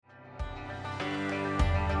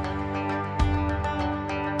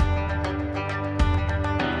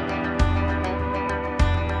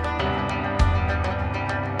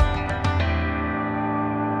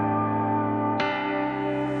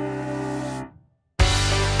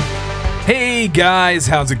Hey guys,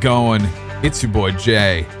 how's it going? It's your boy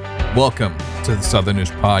Jay. Welcome to the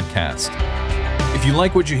Southernish Podcast. If you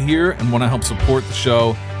like what you hear and want to help support the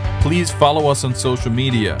show, please follow us on social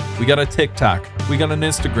media. We got a TikTok, we got an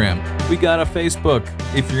Instagram, we got a Facebook.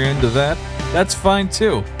 If you're into that, that's fine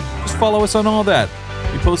too. Just follow us on all that.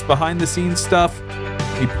 We post behind the scenes stuff,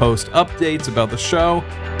 we post updates about the show,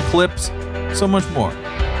 clips, so much more.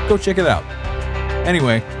 Go check it out.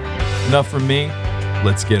 Anyway, enough from me.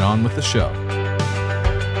 Let's get on with the show.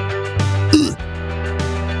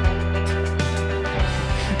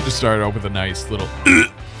 Just started out with a nice little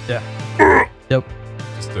Yeah. Yep.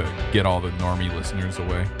 just to get all the normie listeners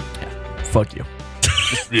away. Fuck you.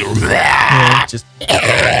 Yeah, just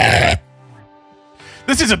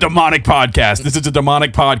This is a demonic podcast. This is a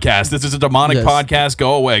demonic podcast. This is a demonic Yes. podcast.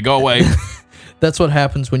 Go away. Go away. that's what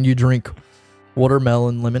happens when you drink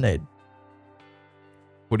watermelon lemonade.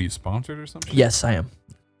 What are you sponsored or something? Yes, I am.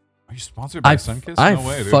 Are you sponsored by Sunkist? No I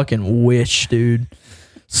way, dude. fucking wish, dude.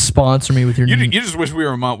 Sponsor me with your You just wish we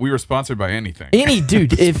were sponsored by anything. any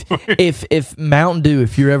dude. If Mountain Dew,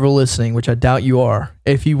 if you're ever listening, which I doubt you are,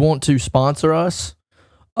 if you want to sponsor us,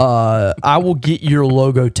 I will get your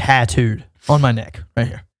logo tattooed on my neck right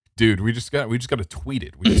here, Dude, we just got to tweet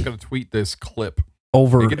it. We just got to tweet this clip.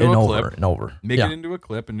 over Make and it into a over clip. and over. Make Yeah. it into a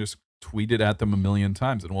clip and just tweet it at them a million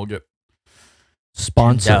times, and we'll get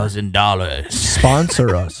Sponsor $10,000.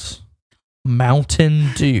 sponsor us,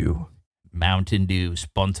 Mountain Dew, Mountain Dew,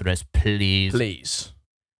 sponsor us, please. please.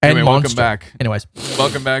 And Anyway, Monster. welcome back. Anyways,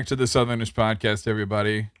 Welcome back to the Southernish Podcast,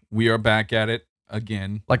 everybody. We are back at it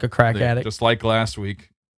again. like a crack addict. Just like last week.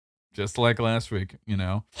 You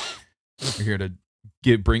know. We're here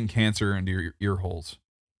to bring cancer into your ear holes.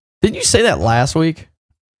 Didn't you say that last week?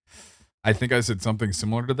 I think I said something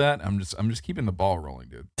similar to that. I'm just keeping the ball rolling,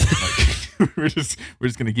 dude. Like, we're just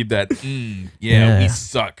gonna keep that Yeah. we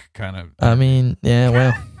suck kind of. I mean, yeah,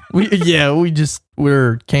 well,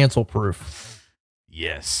 we're cancel proof.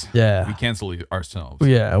 Yes. Yeah. We cancel ourselves.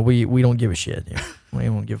 Yeah, we don't give a shit. Yeah. We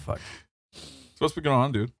don't give a fuck. So what's been going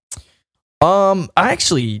on, dude? I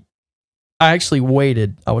actually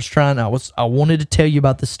waited. I wanted to tell you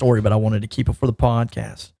about this story, but I wanted to keep it for the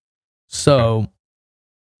podcast. So,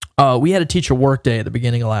 we had a teacher work day at the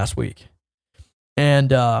beginning of last week. And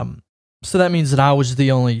so that means that I was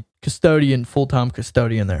the only full-time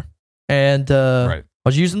custodian there. And Right. I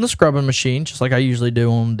was using the scrubbing machine, just like I usually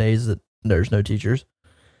do on days that there's no teachers.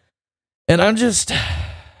 And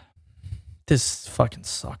this fucking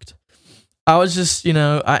sucked. I was just,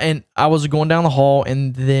 I was going down the hall,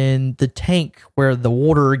 and then the tank where the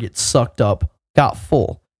water gets sucked up got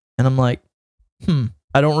full. And I'm like,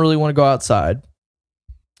 I don't really want to go outside.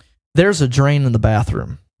 There's a drain in the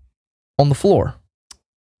bathroom on the floor.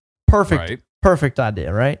 Perfect. Right. Perfect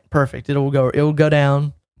idea, right? Perfect. It will go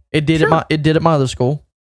down. It did at my other school.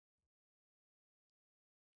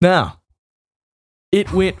 Now,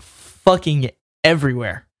 it went fucking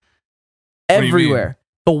everywhere. What do you mean? Everywhere.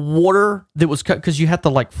 The water that was cut, because you have to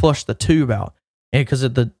like flush the tube out, and because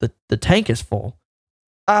the tank is full.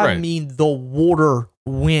 I Right. mean, the water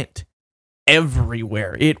went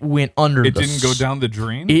everywhere. It went under. It didn't go down the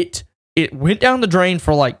drain? It went down the drain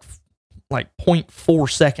for like 0.4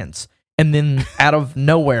 seconds, and then out of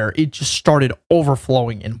nowhere, it just started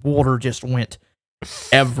overflowing, and water just went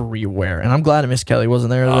everywhere. And I'm glad that Miss Kelly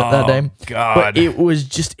wasn't there that day. God. But it was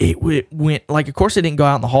just, it went, like, of course it didn't go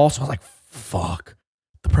out in the hall, so I was like, fuck,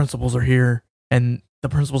 the principals are here, and the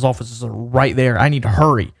principal's offices are right there. I need to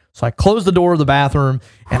hurry. So I closed the door of the bathroom,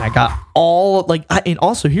 and I got and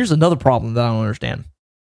also, here's another problem that I don't understand.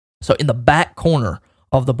 So in the back corner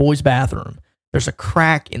of the boys' bathroom, there's a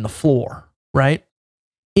crack in the floor, right?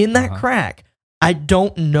 In that crack, I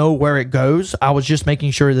don't know where it goes. I was just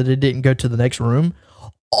making sure that it didn't go to the next room.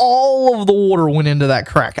 All of the water went into that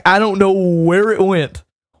crack. I don't know where it went,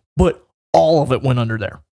 but all of it went under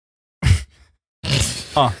there.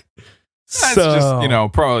 Huh. That's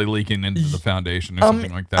just, probably leaking into the foundation or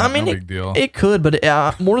something like that. I mean, no big deal. It could, but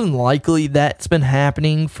more than likely that's been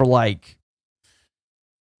happening for like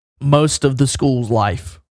most of the school's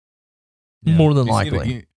life. Yeah. More than You just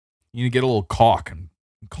likely. You need to get a little caulk and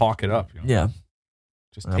caulk it up. Yeah.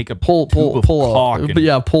 Just take a pull caulk.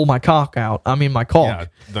 pull my cock out. I mean my caulk.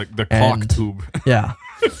 Yeah, the caulk And- tube. Yeah.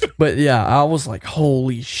 But yeah, I was like,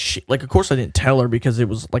 holy shit. Like, of course I didn't tell her because it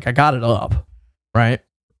was like, I got it up. Right.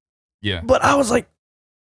 Yeah. But I was like,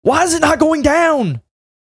 why is it not going down?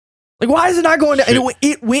 Like, why is it not going down? And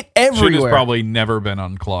it went Shit has everywhere. probably never been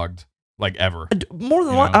unclogged, like ever. More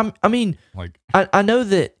than You one. know? I mean, Like, I know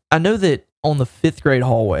that on the 5th grade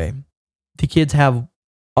hallway, the kids have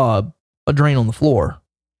a drain on the floor.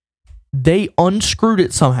 They unscrewed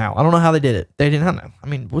it somehow. I don't know how they did it. They didn't have. I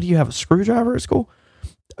mean, what do you have, a screwdriver at school?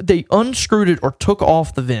 They unscrewed it or took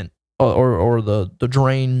off the vent or the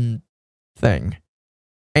drain thing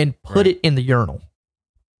and put it in the urinal.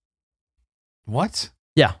 What?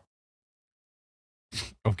 Yeah.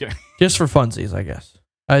 Okay. Just for funsies, I guess.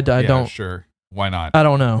 I don't. Sure. Why not? I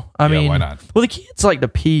don't know. I mean, why not? Well, the kids like to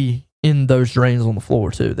pee in those drains on the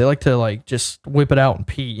floor too. They like to like just whip it out and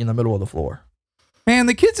pee in the middle of the floor. Man,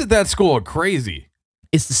 the kids at that school are crazy.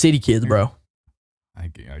 It's the city kids, bro. I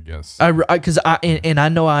guess. I know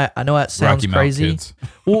that sounds Rocky Mount crazy. kids.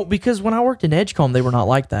 Well, because when I worked in Edgecombe, they were not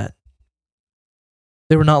like that.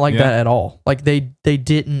 They were not like that at all. Like they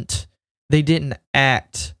didn't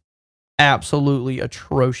act absolutely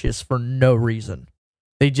atrocious for no reason.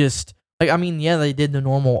 They just they did the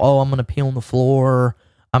normal, oh, I'm gonna pee on the floor,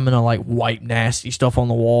 I'm gonna like wipe nasty stuff on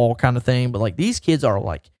the wall kind of thing. But like these kids are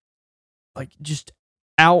like just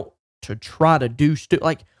out to try to do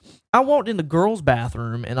like I walked in the girls'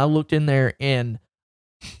 bathroom and I looked in there and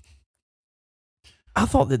I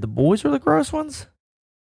thought that the boys were the gross ones.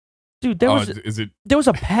 Dude, there was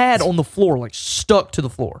a pad on the floor, like stuck to the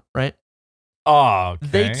floor, right? Oh,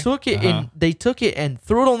 okay. They took it and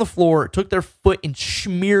threw it on the floor, took their foot and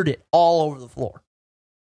smeared it all over the floor.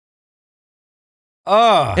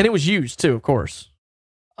 And it was used too, of course.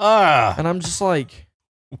 And I'm just like,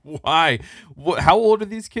 why? How old are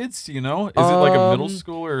these kids? Do you know? Is it like a middle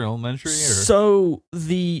school or elementary? Or? So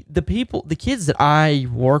the kids that I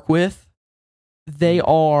work with, they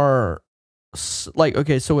are like,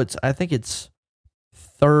 okay, so I think it's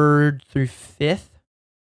 3rd through 5th.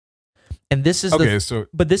 And this is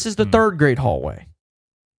this is the 3rd grade hallway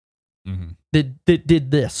that did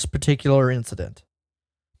this particular incident.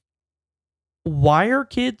 Why are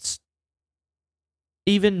kids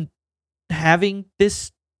even having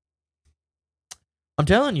this? I'm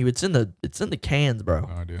telling you, it's in the cans, bro.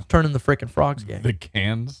 Oh, dude. Turning the freaking frogs gay. The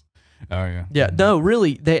cans? Oh yeah. Yeah, no,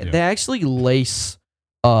 really. They actually lace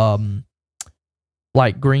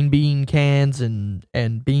like green bean cans and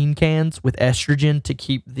bean cans with estrogen to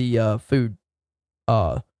keep the food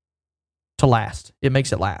to last. It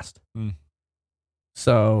makes it last.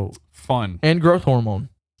 So fun. And growth hormone.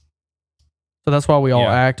 So that's why we all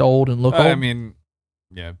act old and look old. I mean,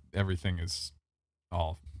 yeah, everything is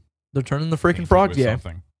all. They're turning the freaking frogs gay.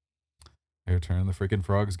 They're turning the freaking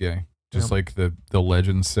frogs gay. Just like the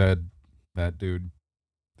legend said, that dude,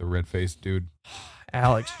 the red-faced dude.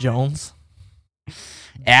 Alex Jones.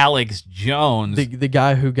 Alex Jones. The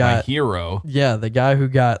guy who got... My hero. Yeah, the guy who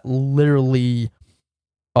got literally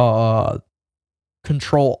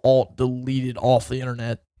Control-Alt deleted off the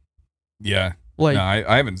internet. Yeah. Like, no,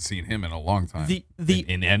 I haven't seen him in a long time.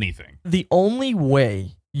 In anything. The only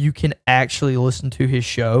way you can actually listen to his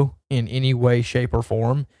show in any way, shape, or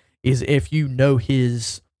form is if you know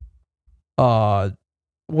his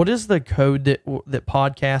what is the code that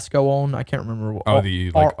podcasts go on? I can't remember.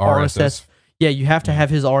 The like RSS. Yeah, you have to have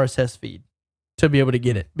his RSS feed to be able to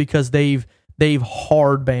get it because they've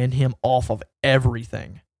hard banned him off of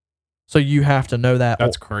everything. So you have to know that.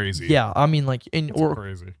 That's crazy. Yeah, I mean, like,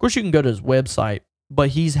 crazy. Of course you can go to his website, but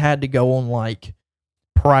he's had to go on like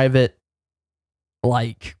private,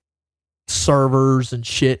 like, servers and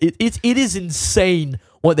shit. It is insane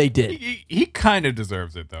what they did. He kind of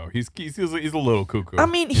deserves it though. He's a little cuckoo. I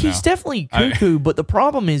mean, he's definitely cuckoo, but the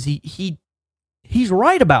problem is he's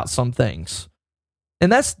right about some things,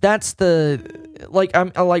 and that's the like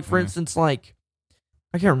I'm like for instance like.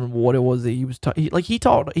 I can't remember what it was that he was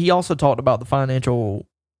he also talked about the financial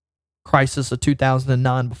crisis of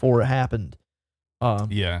 2009 before it happened.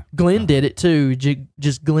 Glenn did it too.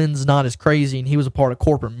 Just Glenn's not as crazy, and he was a part of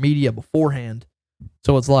corporate media beforehand.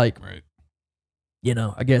 So it's like,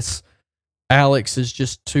 I guess Alex is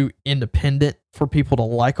just too independent for people to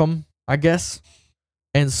like him, I guess.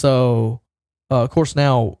 And so, of course,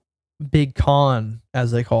 now Big Con,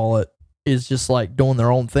 as they call it, is just like doing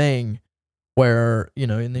their own thing. Where,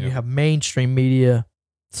 and then you have mainstream media.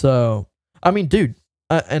 So, I mean, dude,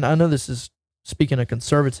 and I know this is speaking of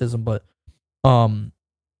conservatism, but I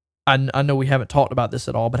know we haven't talked about this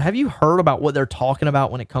at all, but have you heard about what they're talking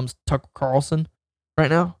about when it comes to Tucker Carlson right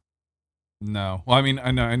now? No. Well, I mean,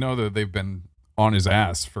 I know that they've been on his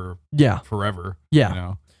ass for forever.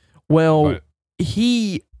 Yeah. Well,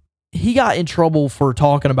 he got in trouble for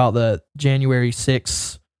talking about the January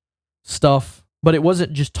 6th stuff, but it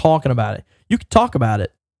wasn't just talking about it. You could talk about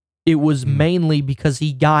it. It was mainly because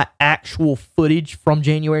he got actual footage from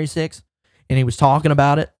January 6th, and he was talking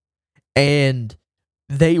about it, and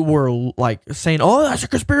they were like saying, "Oh, that's a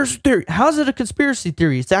conspiracy theory." How's it a conspiracy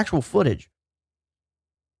theory? It's actual footage.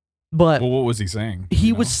 But Well, what was he saying? he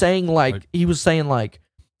You was know? saying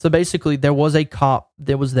so basically there was a cop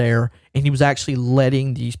that was there and he was actually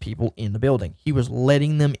letting these people in the building. He was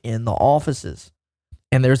letting them in the offices.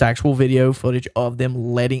 And there's actual video footage of them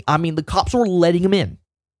the cops were letting them in.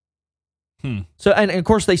 So, and of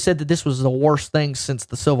course they said that this was the worst thing since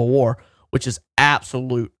the Civil War, which is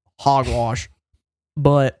absolute hogwash.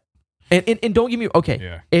 But, and don't get me,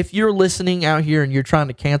 okay, if you're listening out here and you're trying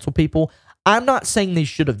to cancel people, I'm not saying they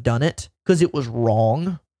should have done it because it was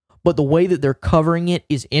wrong, but the way that they're covering it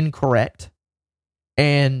is incorrect.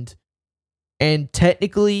 And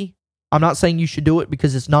technically, I'm not saying you should do it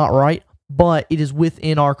because it's not right, but it is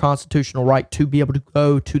within our constitutional right to be able to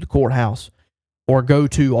go to the courthouse or go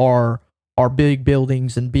to our big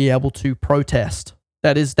buildings and be able to protest.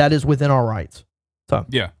 That is within our rights. So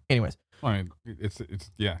anyways, I mean, it's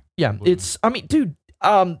it's. I mean, dude.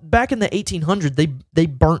 Back in the 1800s, they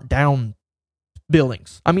burnt down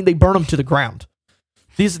buildings. I mean, they burned them to the ground.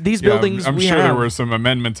 These buildings. I'm sure there were some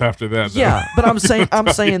amendments after that. Though. Yeah, but I'm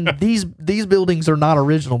saying these buildings are not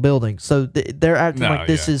original buildings, so they're acting like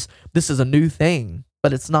this is a new thing,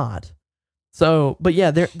 but it's not. So, but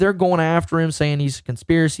yeah, they're going after him, saying he's a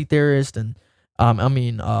conspiracy theorist, and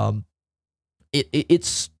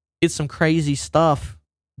it's some crazy stuff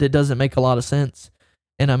that doesn't make a lot of sense.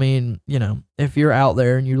 And I mean, you know, if you're out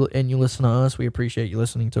there and you listen to us, we appreciate you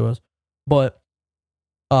listening to us. But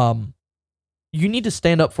you need to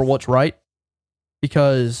stand up for what's right,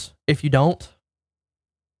 because if you don't,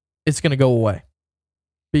 it's going to go away.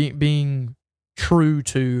 Being true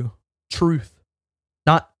to truth,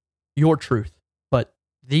 not your truth, but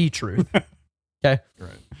the truth. Okay,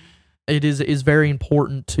 right. It is very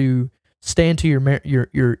important to stand to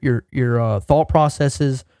your thought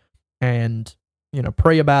processes, and you know,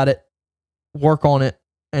 pray about it, work on it,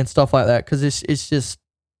 and stuff like that. Because it's just,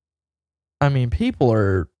 I mean, people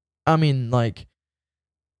are, I mean, like,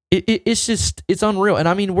 it's just, it's unreal. And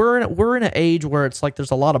I mean, we're in an age where it's like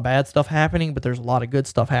there's a lot of bad stuff happening, but there's a lot of good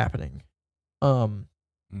stuff happening.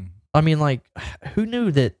 I mean, like, who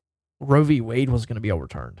knew that Roe v. Wade was going to be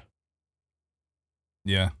overturned?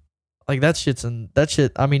 Yeah. Like, that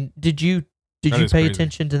shit. I mean, did you pay crazy.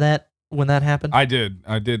 attention to that when that happened? I did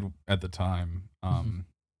at the time.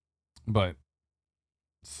 But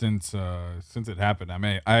since it happened,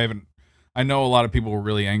 I know a lot of people were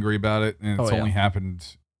really angry about it, and it's only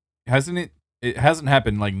happened, hasn't it? It hasn't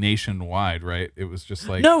happened like nationwide, right? It was just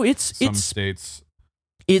like no, it's states.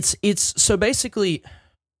 It's so basically.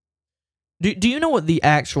 Do you know what the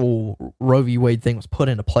actual Roe v. Wade thing was put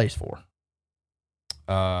into place for?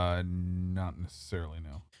 Not necessarily.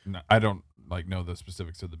 No, I don't know the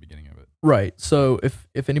specifics of the beginning of it. Right. So if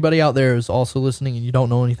anybody out there is also listening and you don't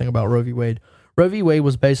know anything about Roe v. Wade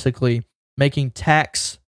was basically making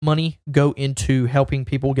tax money go into helping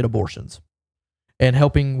people get abortions and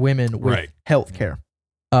helping women with health care.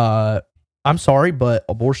 I'm sorry, but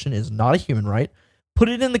abortion is not a human right. Put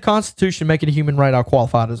it in the Constitution, make it a human right, I'll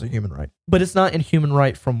qualify it as a human right. But it's not a human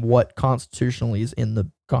right from what constitutionally is in the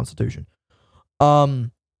Constitution.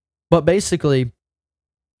 But basically,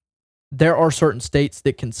 there are certain states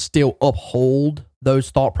that can still uphold those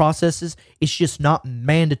thought processes. It's just not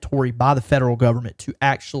mandatory by the federal government to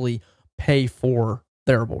actually pay for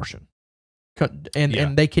their abortion.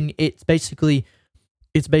 And they can, it's basically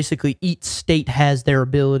each state has their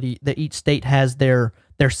ability, that each state has their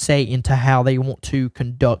say into how they want to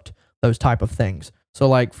conduct those type of things. So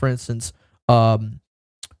like, for instance,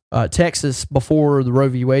 Texas, before the Roe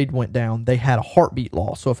v. Wade went down, they had a heartbeat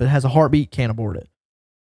law. So if it has a heartbeat, can't abort it.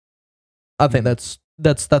 I think that's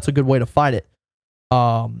a good way to fight it.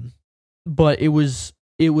 But it's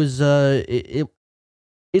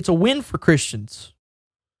a win for Christians,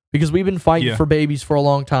 because we've been fighting for babies for a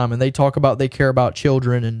long time, and they talk about they care about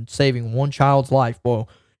children and saving one child's life. Well,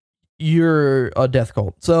 you're a death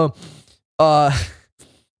cult. So,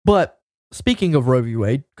 but speaking of Roe v.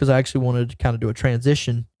 Wade, because I actually wanted to kind of do a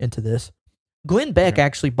transition into this, Glenn Beck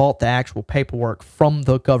actually bought the actual paperwork from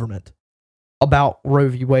the government about Roe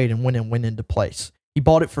v. Wade and when it went into place. He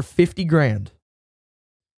bought it for $50,000,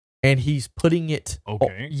 and he's putting it.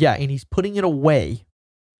 And he's putting it away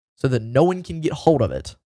so that no one can get hold of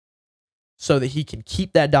it, so that he can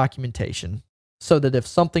keep that documentation, so that if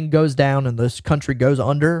something goes down and this country goes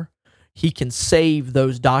under, he can save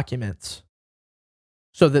those documents,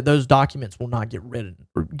 so that those documents will not get rid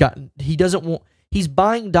of. He doesn't want. He's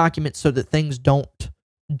buying documents so that things don't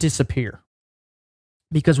disappear,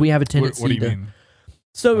 because we have a tendency. What do you mean?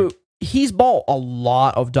 So he's bought a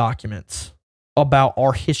lot of documents about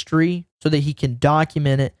our history so that he can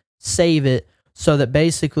document it, save it, so that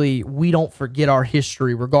basically we don't forget our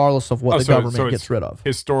history regardless of what the government so gets rid of.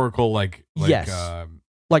 Historical, like Yes. So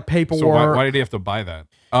Like paperwork. why did he have to buy that?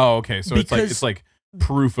 Oh, okay. So Because- it's like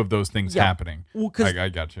proof of those things Yeah. happening. Well, 'cause I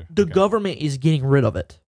got you. the Okay. government is getting rid of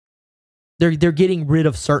it. They're getting rid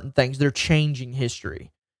of certain things. They're changing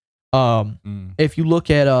history. If you look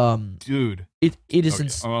at Dude. it is Okay,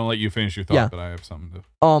 ins- I'm gonna let you finish your thought, Yeah. but I have something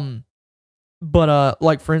to. but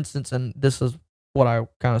like for instance, and this is what I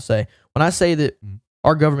kind of say when I say that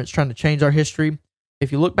our government's trying to change our history.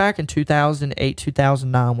 If you look back in 2008,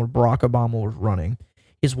 2009, when Barack Obama was running,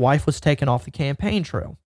 his wife was taken off the campaign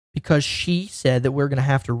trail because she said that we're going to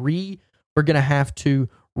have to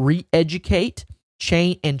re-educate,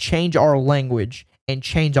 change our language and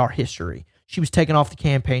change our history. She was taken off the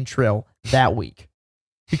campaign trail that week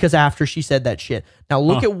because after she said that shit. Now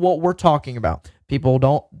look at what we're talking about. People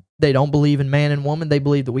don't believe in man and woman. They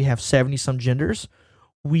believe that we have 70 some genders.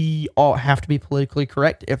 We all have to be politically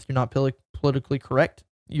correct. If you're not politically correct,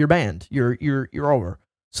 you're banned. You're over.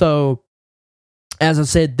 So as I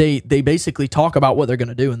said, they basically talk about what they're going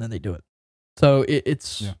to do and then they do it. So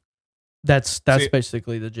that's See,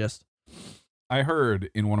 basically the gist. I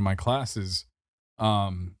heard in one of my classes,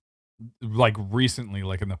 like recently,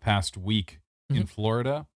 like in the past week in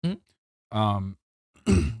Florida,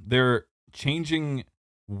 they're changing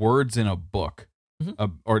words in a book,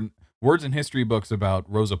 or words in history books about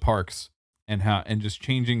Rosa Parks and just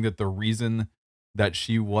changing that the reason that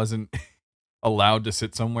she wasn't allowed to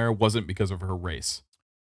sit somewhere wasn't because of her race.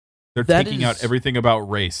 They're taking out everything about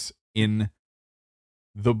race in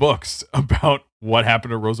the books about what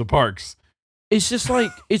happened to Rosa Parks. It's just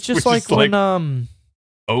like when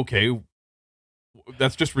Okay,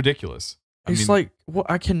 that's just ridiculous.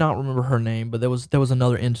 I cannot remember her name, but there was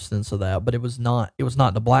another instance of that, but it was not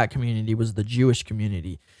the black community, it was the Jewish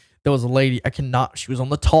community. There was a lady, she was on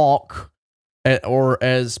the talk, or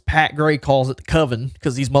as Pat Gray calls it, the coven,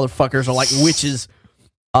 because these motherfuckers are like witches.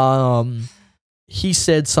 He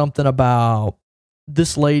said something about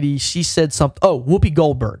this lady, she said something, Whoopi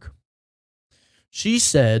Goldberg. She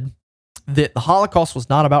said that the Holocaust was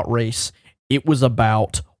not about race, it was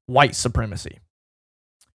about white supremacy.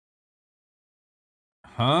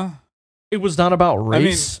 Huh? It was not about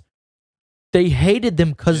race. They hated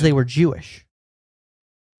them because they were Jewish.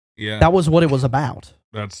 Yeah. That was what it was about.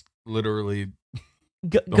 That's literally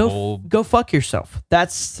Go fuck yourself.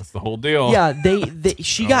 That's the whole deal. Yeah,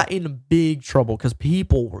 she got in big trouble because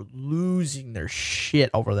people were losing their shit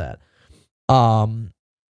over that. I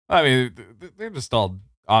mean, they're just all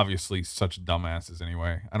obviously such dumbasses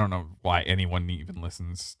anyway. I don't know why anyone even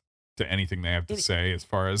listens to anything they have to say as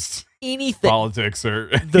far as anything politics or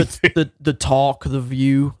anything. the talk, the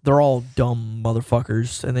view. They're all dumb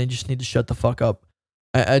motherfuckers, and they just need to shut the fuck up.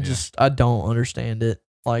 I don't understand it.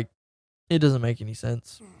 Like, it doesn't make any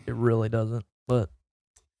sense. It really doesn't. But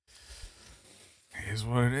it is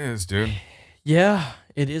what it is, dude. Yeah,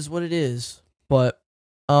 it is what it is. But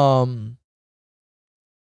yeah.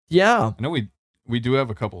 I know we do have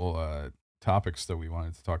a couple topics that we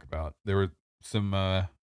wanted to talk about. There were some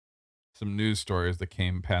news stories that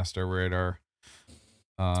came past our radar.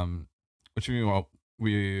 Which one do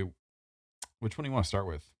you want to start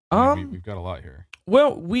with? We've got a lot here.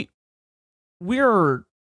 Well, we're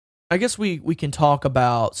I guess we can talk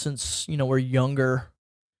about, since we're younger,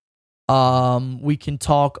 we can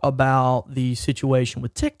talk about the situation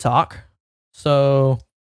with TikTok. So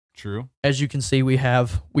true. As you can see, we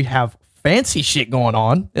have fancy shit going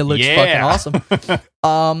on. It looks fucking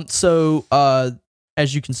awesome. So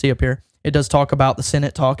as you can see up here, it does talk about the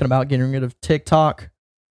Senate talking about getting rid of TikTok.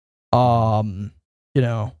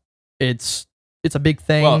 It's a big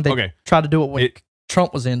thing. Well, they tried to do it when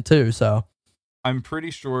Trump was in too, so I'm pretty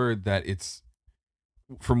sure that it's,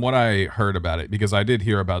 from what I heard about it, because I did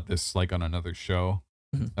hear about this like on another show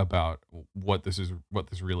about what this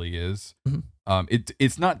really is.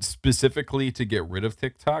 It's not specifically to get rid of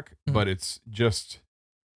TikTok, but it's just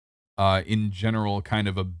in general kind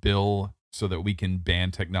of a bill so that we can ban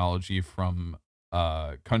technology from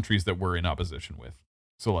countries that we're in opposition with.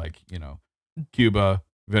 So like, Cuba,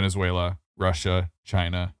 Venezuela, Russia,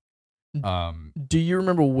 China. Do you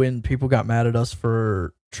remember when people got mad at us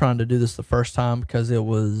for trying to do this the first time because it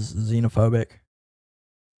was xenophobic?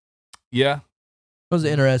 Yeah. It was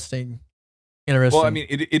interesting. Well, I mean,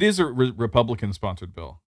 it is a Republican-sponsored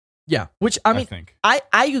bill. Yeah, which I think I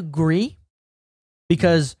agree,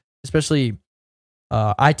 because especially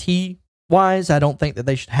IT wise, I don't think that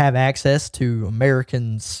they should have access to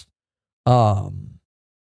Americans'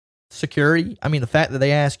 security. I mean, the fact that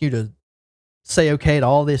they ask you to say okay to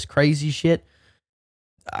all this crazy shit,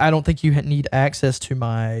 I don't think you need access to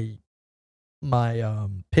my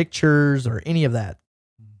pictures or any of that.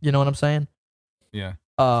 You know what I'm saying? Yeah.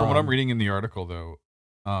 From what I'm Um, reading in the article, though,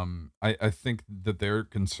 I think that their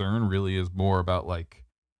concern really is more about like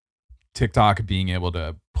TikTok being able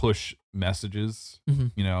to push messages,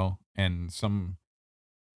 Mhm. and some,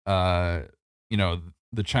 uh,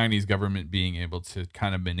 the Chinese government being able to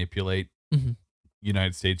kind of manipulate Mhm.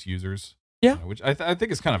 United States users. Yeah. Which I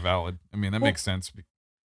think is kind of valid. I mean, that Well, makes sense, yeah.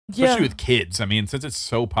 especially with kids. I mean, since it's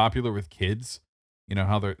so popular with kids,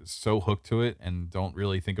 how they're so hooked to it and don't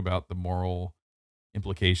really think about the moral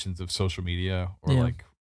implications of social media or Yeah. like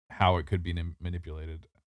how it could be manipulated.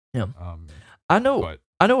 Yeah. Um, I know but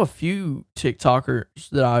a few TikTokers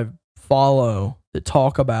that I follow that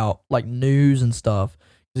talk about like news and stuff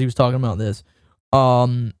because he was talking about this.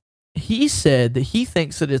 He said that he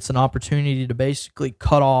thinks that it's an opportunity to basically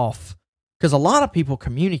cut off because a lot of people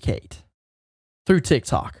communicate through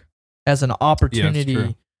TikTok as an opportunity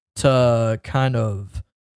true. to kind of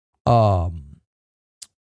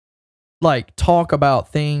like talk about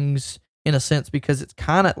things in a sense because it's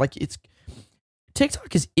kind of like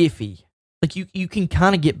TikTok is iffy. Like you can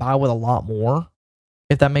kind of get by with a lot more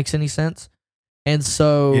if that makes any sense. And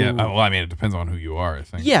so yeah, well, I mean, it depends on who you are. I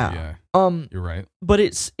think. Yeah. You're right. But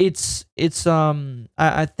it's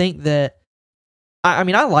I think that I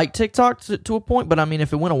mean I like TikTok to a point, but I mean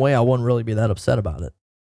if it went away, I wouldn't really be that upset about it.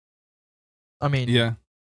 I mean, Yeah.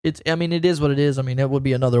 it is what it is. I mean, it would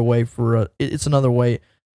be another way it's another way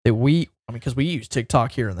that because we use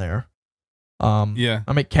TikTok here and there. Yeah.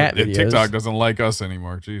 I make cat videos. TikTok doesn't like us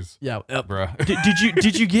anymore. Jeez. Yeah. Bruh.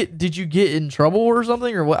 Did you get in trouble or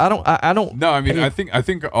something or what? I don't. No, I mean, Hey. I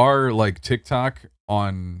think our like TikTok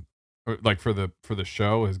on like for the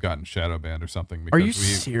show has gotten shadow banned or something. Are Because you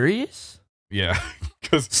serious? Yeah,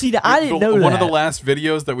 because See, I didn't know one of that. the last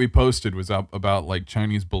videos that we posted was about like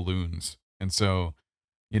Chinese balloons, and so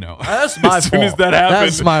That's my as soon as fault. that happened,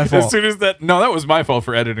 That's my fault. As soon as that was my fault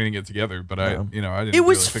for editing it together, but I Yeah. didn't. It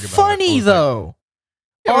was really think about funny it. though.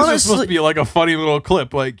 It was just Honestly, supposed to be like a funny little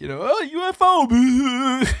clip, like UFO.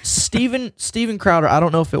 Steven Crowder. I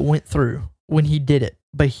don't know if it went through when he did it,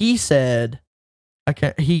 but he said,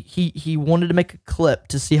 he wanted to make a clip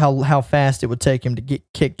to see how fast it would take him to get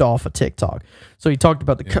kicked off of TikTok. So he talked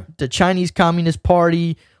about the Chinese Communist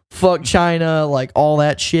Party, fuck China, like all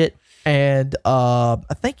that shit. And I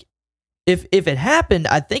think if it happened,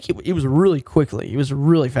 I think it was really quickly. It was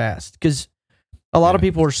really fast because a lot of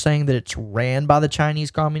people are saying that it's ran by the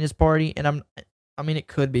Chinese Communist Party, and I mean, it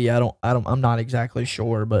could be. I'm not exactly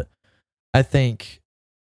sure, but I think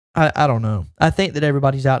I don't know. I think that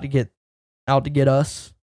everybody's out to get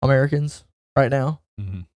us Americans right now.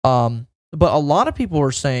 Mhm. But a lot of people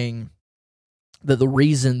are saying that the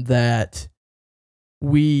reason that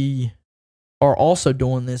we are also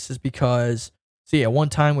doing this is because, see, at one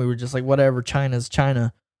time we were just like, whatever, China's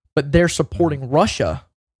China, but they're supporting Russia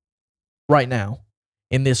right now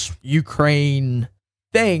in this Ukraine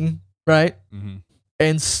thing, right? Mm-hmm.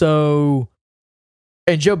 And so,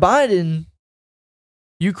 and Joe Biden,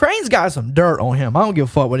 Ukraine's got some dirt on him. I don't give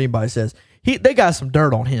a fuck what anybody says. They got some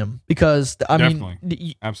dirt on him because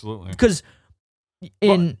Definitely. Absolutely. because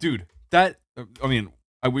dude, that I mean,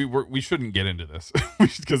 we shouldn't get into this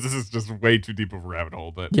because this is just way too deep of a rabbit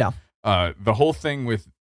hole. But yeah, the whole thing with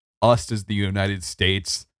us as the United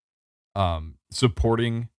States,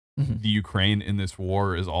 supporting the Ukraine in this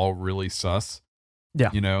war is all really sus.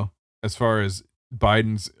 Yeah, as far as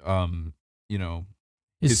Biden's,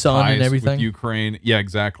 his son ties and everything. with Ukraine, yeah,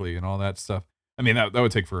 exactly, and all that stuff. I mean, that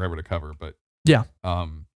would take forever to cover, but yeah,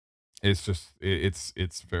 it's just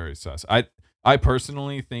it's very sus. I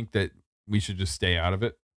personally think that we should just stay out of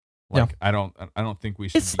it. Like, I don't think we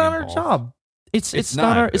should. It's be not involved. our job. It's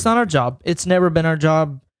not our job. It's never been our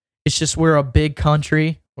job. It's just we're a big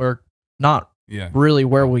country. We're not really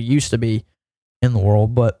where we used to be in the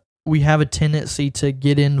world, but we have a tendency to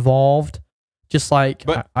get involved, just like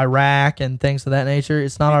Iraq and things of that nature.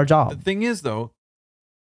 It's not our job. The thing is, though,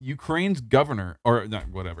 Ukraine's governor, or not,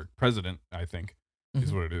 whatever, president, I think,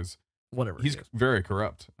 is what it is. Whatever. He's very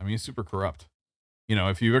corrupt. I mean, he's super corrupt.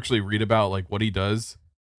 If you actually read about like what he does,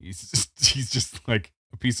 he's just like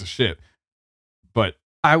a piece of shit. But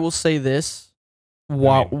I will say this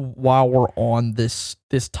while we're on this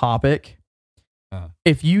topic.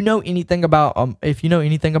 If you know anything about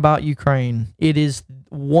Ukraine, it is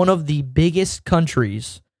one of the biggest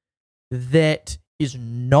countries that is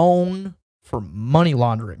known for money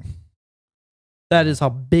laundering. That is a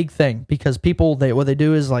big thing because people, what they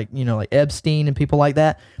do is like Epstein and people like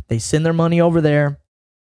that, they send their money over there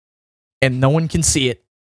and no one can see it.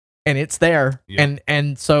 And it's there.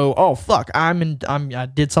 And so, oh fuck, I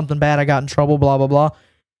did something bad, I got in trouble, blah blah blah.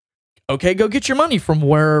 okay, go get your money from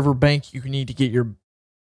wherever bank you need to get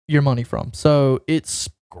your money from. So it's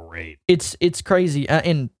Great. it's crazy.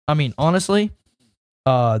 And I mean, honestly,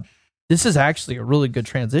 this is actually a really good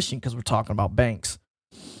transition because we're talking about banks.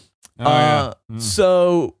 Oh, yeah.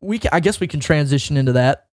 So I guess we can transition into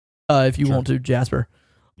that if you Sure. want to, Jasper.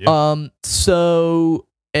 Yeah. So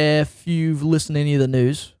if you've listened to any of the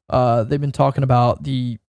news, they've been talking about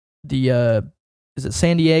the is it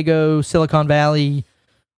San Diego, Silicon Valley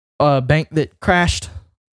bank that crashed?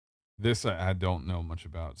 This I don't know much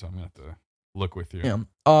about, so I'm gonna have to look with you. Yeah.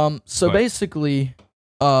 So But- basically,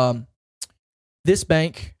 this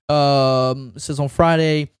bank says on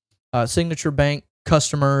Friday, Signature Bank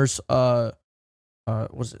customers, was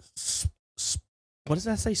it? What does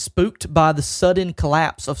that say? Spooked by the sudden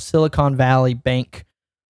collapse of Silicon Valley Bank,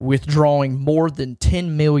 withdrawing more than $10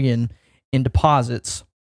 million in deposits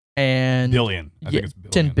and Billion. I think it's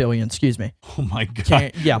billion. 10 billion. Excuse me. Oh my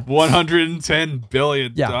god. Yeah. $110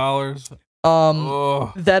 billion. Yeah.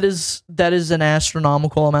 Oh. That is an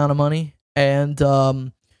astronomical amount of money. And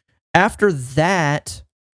after that,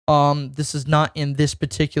 this is not in this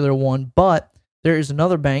particular one, but there is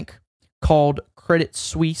another bank called Credit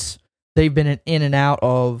Suisse. They've been in and out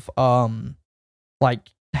of like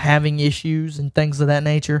having issues and things of that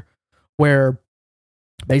nature, where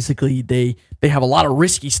basically they have a lot of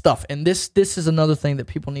risky stuff. And this is another thing that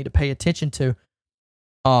people need to pay attention to,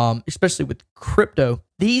 especially with crypto.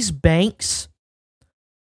 These banks,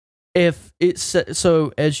 if it's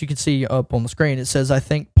so, as you can see up on the screen, it says, I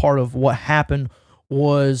think part of what happened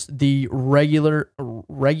was the regulars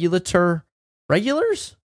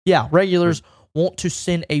want to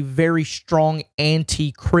send a very strong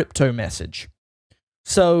anti-crypto message.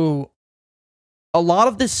 So a lot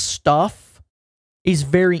of this stuff is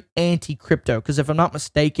very anti-crypto, because if I'm not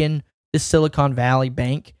mistaken, this Silicon Valley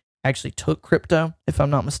bank actually took crypto, if I'm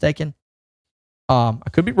not mistaken. I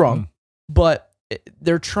could be wrong, but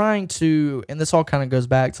they're trying to, and this all kind of goes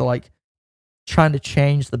back to like trying to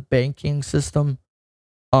change the banking system.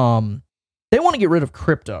 They want to get rid of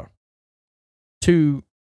crypto to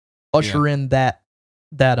usher in that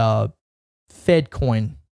Fed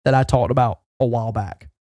coin that I talked about a while back.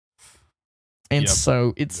 And Yep.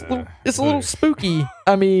 so it's a little spooky.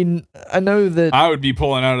 I mean, I know that. I would be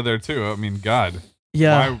pulling out of there too. I mean, God.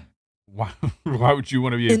 Yeah. Why would you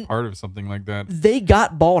want to be a And- part of something like that? They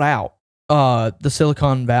got bought out. The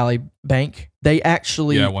Silicon Valley Bank. They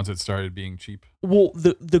actually. Yeah, once it started being cheap. Well,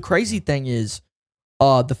 the crazy thing is,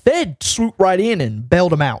 the Fed swooped right in and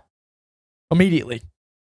bailed them out immediately.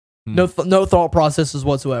 No thought processes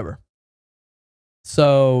whatsoever.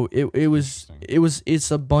 So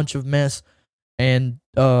it's a bunch of mess, and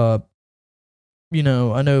you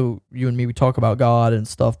know, I know you and me, we talk about God and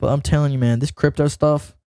stuff, but I'm telling you, man, this crypto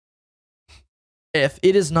stuff, if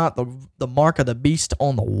it is not the mark of the beast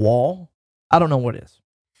on the wall, I don't know what is.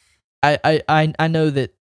 I know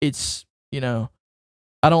that it's, you know,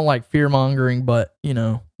 I don't like fear mongering, but you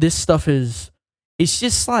know, this stuff it's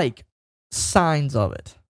just like signs of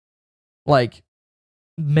it, like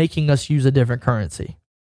making us use a different currency.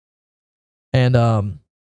 And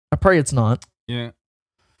I pray it's not, Yeah.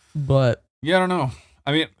 but Yeah, I don't know.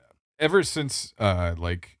 I mean, ever since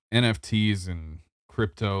like NFTs and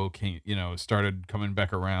crypto started coming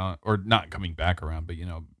back around, or not coming back around, but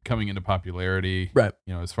coming into popularity, right.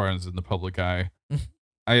 as far as in the public eye,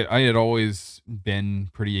 I had always been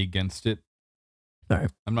pretty against it. Right.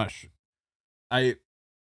 I'm not sure.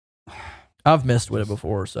 I've messed with it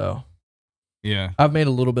before, so Yeah. I've made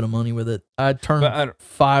a little bit of money with it. I turned But I don't-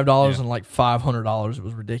 $5 yeah. and like $500. It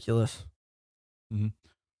was ridiculous. Mhm.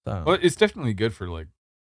 So, Well, it's definitely good for like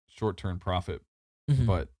short-term profit, mhm.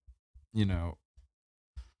 but I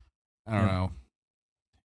don't Yeah. know.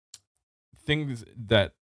 Things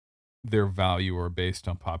that their value are based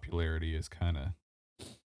on popularity is kind of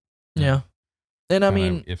Yeah. And I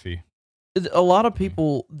mean, iffy. a lot of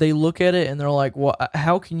people, they look at it and they're like, well,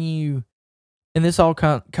 how can you, and this all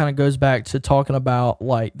kind of goes back to talking about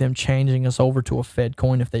like them changing us over to a Fed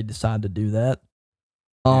coin if they decide to do that.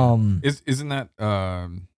 Isn't that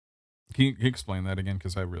can you explain that again,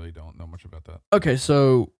 because I really don't know much about that. Okay,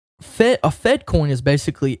 so a Fed coin is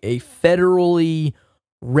basically a federally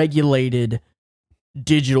regulated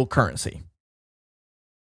digital currency.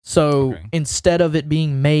 So Okay. instead of it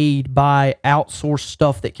being made by outsourced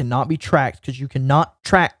stuff that cannot be tracked, because you cannot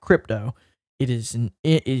track crypto, it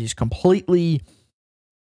is completely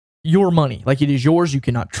your money. Like, it is yours. You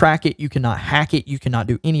cannot track it. You cannot hack it. You cannot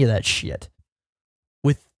do any of that shit.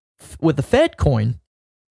 With the Fed coin,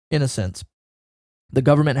 in a sense, the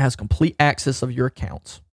government has complete access of your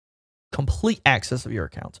accounts. Complete access of your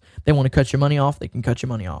accounts. They want to cut your money off, they can cut your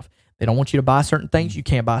money off. They don't want you to buy certain things. You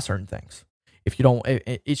can't buy certain things. If you don't,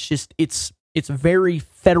 it's just it's very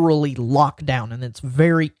federally locked down, and it's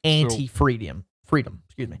very anti-freedom.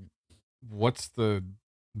 Excuse me. What's the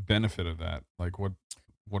benefit of that? Like, what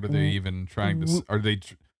are they even trying to? Are they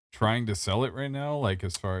trying to sell it right now? Like,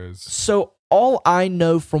 as far as So all I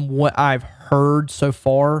know from what I've heard so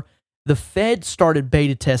far, the Fed started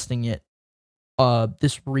beta testing it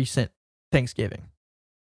this recent Thanksgiving.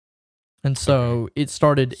 And so it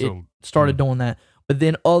started doing that. But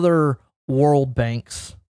then other world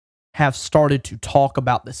banks have started to talk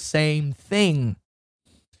about the same thing.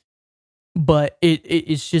 But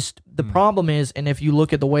it's just the problem is, and if you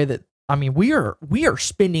look at the way that, I mean, we are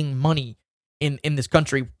spending money in this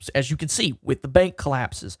country, as you can see with the bank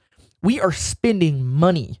collapses. We are spending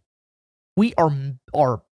money. We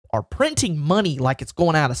are printing money like it's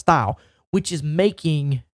going out of style, which is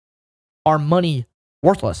making our money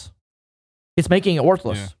worthless. It's making it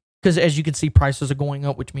worthless because, as you can see, prices are going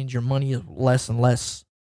up, which means your money is less and less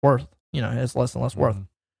worth. It's less and less worth.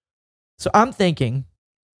 So I'm thinking,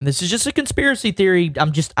 and this is just a conspiracy theory.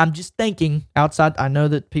 I'm just thinking outside. I know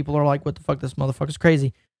that people are like, "What the fuck? This motherfucker's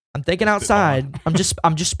crazy." I'm thinking outside. I'm just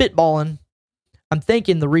spitballing. I'm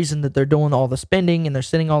thinking the reason that they're doing all the spending and they're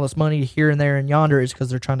sending all this money here and there and yonder is because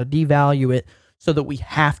they're trying to devalue it so that we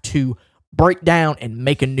have to break down and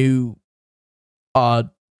make a new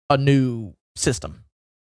system.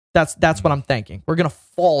 That's what I'm thinking. We're gonna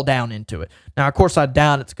fall down into it. Now, of course, I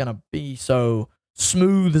doubt it's gonna be so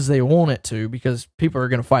smooth as they want it to because people are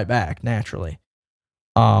gonna fight back naturally.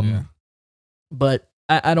 But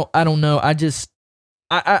I don't know. I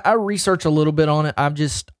research a little bit on it.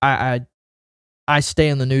 I stay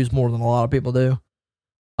in the news more than a lot of people do.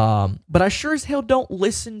 But I sure as hell don't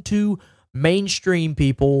listen to mainstream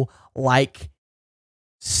people like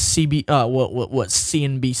CNBC.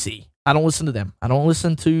 I don't listen to them. I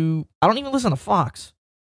don't even listen to Fox.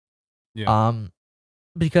 Yeah.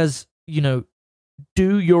 Because,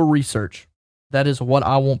 do your research. That is what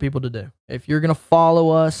I want people to do. If you're going to follow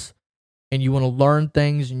us and you want to learn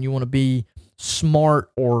things and you want to be smart,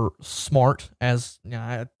 as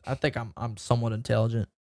I think I'm somewhat intelligent.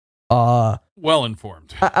 Well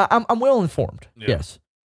informed. I'm well informed. Yeah. Yes.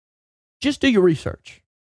 Just do your research.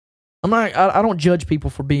 I don't judge people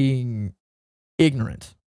for being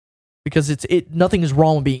ignorant because nothing is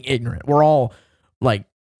wrong with being ignorant. We're all like,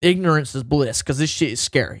 ignorance is bliss because this shit is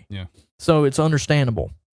scary. Yeah. So it's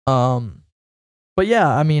understandable. But yeah,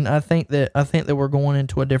 I mean, I think that we're going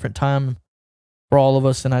into a different time for all of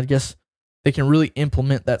us, and I guess they can really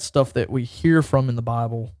implement that stuff that we hear from in the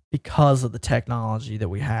Bible because of the technology that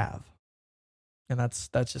we have. And that's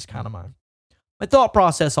just kind of my thought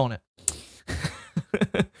process on it.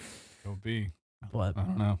 It'll be. But, I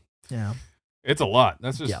don't know. Yeah. It's a lot.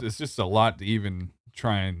 It's just a lot to even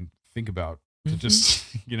try and think about. To just,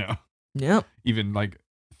 even like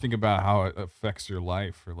think about how it affects your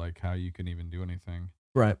life or like how you can even do anything.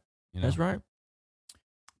 Right. That's right.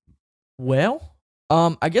 Well,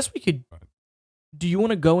 I guess we could. Do you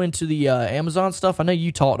want to go into the Amazon stuff? I know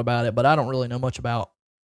you talked about it, but I don't really know much about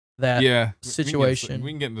that situation.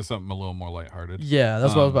 We can get into something a little more lighthearted. Yeah,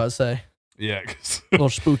 that's what I was about to say. Yeah. A little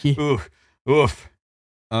spooky. Oof.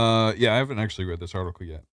 I haven't actually read this article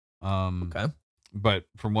yet. Okay. But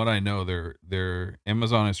from what I know, their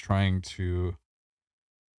Amazon is trying to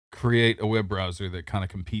create a web browser that kind of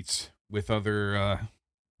competes with other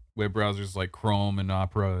web browsers like Chrome and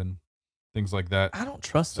Opera and things like that. I don't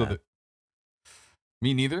trust that.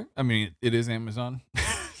 Me neither. I mean, it is Amazon.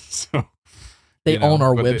 So they own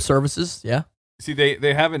our web services. Yeah. See,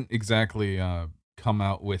 they haven't exactly come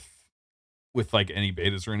out with like any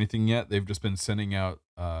betas or anything yet. They've just been sending out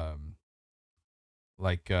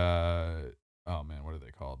oh man, what are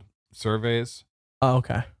they called? Surveys. Oh,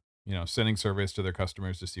 okay. Sending surveys to their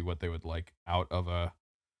customers to see what they would like out of a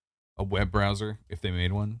web browser if they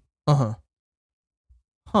made one. Huh.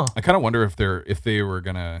 I kind of wonder if they were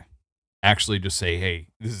gonna actually just say, "Hey,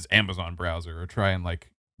 this is Amazon browser," or try and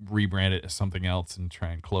like rebrand it as something else and try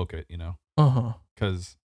and cloak it.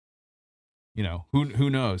 Because who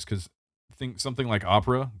knows? Because something like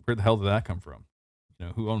Opera, where the hell did that come from?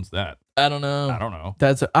 Who owns that? I don't know. I don't know.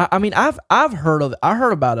 I mean, I've heard of it. I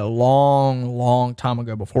heard about it a long time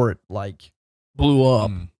ago before it like blew up.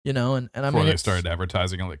 And I mean, before they started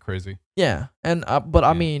advertising it like crazy. Yeah, and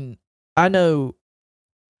I mean, I know,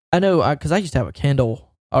 because I used to have a Kindle.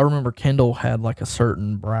 I remember Kindle had like a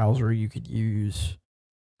certain browser you could use.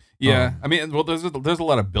 Yeah, I mean, well, there's a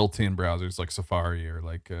lot of built-in browsers like Safari or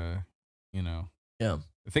like Yeah. I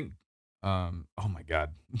think. Oh my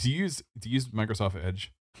God, do you use Microsoft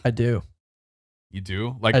Edge? I do. You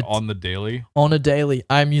do? Like It's- on the daily? On a daily,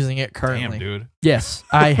 I'm using it currently. Damn, dude. Yes,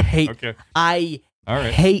 I hate. Okay. I All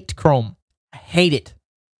right. hate Chrome. I hate it.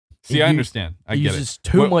 See, It I u- understand. I It get uses it.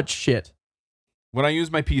 too What- much shit. When I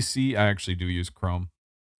use my PC, I actually do use Chrome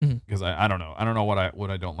Mhm. because I don't know. I don't know what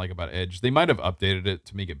I don't like about Edge. They might have updated it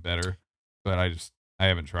to make it better, but I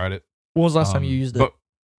haven't tried it. When was the last time you used it? But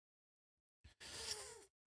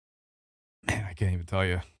man, I can't even tell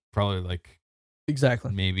you. Probably like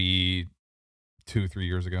Exactly. maybe 2-3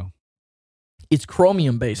 years ago. It's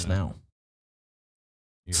Chromium based Yeah. now.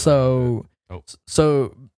 You know, So, Oh.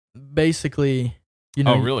 so basically, you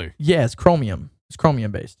know, oh really? yeah, it's Chromium. It's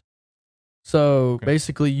Chromium based. So Okay.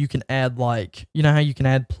 basically, you can add like, you know how you can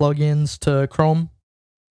add plugins to Chrome?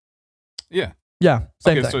 Yeah. Yeah,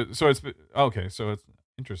 same Okay, thing. so it's okay. So it's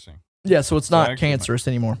interesting. Yeah, so it's so I not actually might- cancerous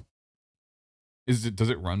anymore. Does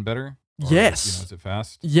it run better? Or, Yes. You know, is it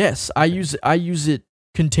fast? Yes, I use it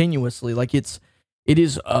continuously. Like it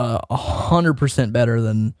is 100% better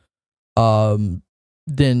than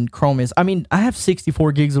Chrome is. I mean, I have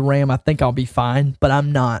 64 gigs of RAM. I think I'll be fine, but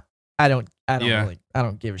I'm not. I don't Yeah. really. I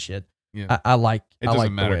don't give a shit. Yeah. I like. It I doesn't like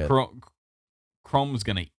the matter. way it- Chrome's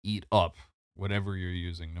gonna eat up whatever you're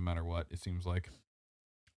using, no matter what. It seems like.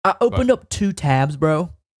 I opened up 2 tabs,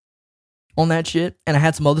 bro, on that shit, and I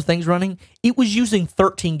had some other things running. It was using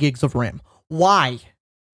 13 gigs of RAM. Why?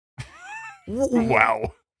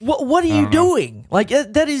 Wow. What are I you don't know. doing? Like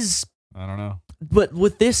that is. I don't know. But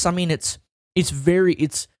with this, I mean, it's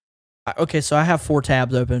okay. So I have 4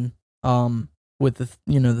 tabs open, with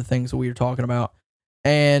the things that we were talking about,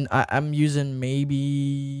 and I'm using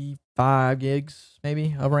maybe 5 gigs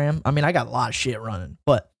maybe of RAM. I mean, I got a lot of shit running,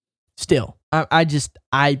 but still, so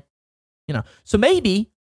maybe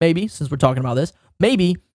since we're talking about this,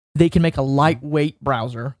 maybe they can make a lightweight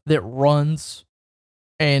browser that runs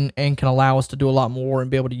and can allow us to do a lot more and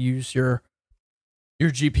be able to use your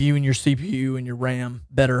GPU and your CPU and your RAM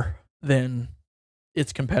better than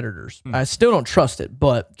its competitors. I still don't trust it,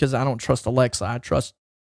 but because I don't trust Alexa, I trust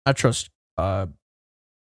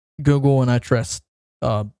Google and I trust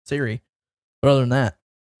Siri. But other than that,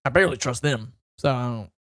 I barely trust them. So I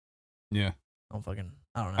Yeah. don't know.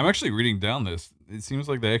 I'm actually reading down this. It seems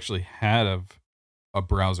like they actually had a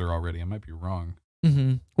browser already. I might be wrong.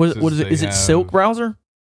 Mm-hmm. What Says is it? they Is it Silk have- browser?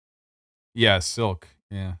 Yeah, Silk.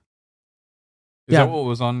 Yeah. Is Yeah. that what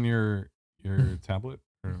was on your tablet?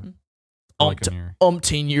 Or, Mhm. or like on your,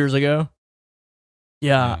 Umpteen years ago.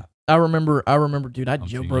 Yeah. Yeah. I remember, dude, I Umpteen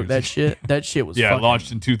jailbroke years ago. that shit. That shit was yeah, fucking,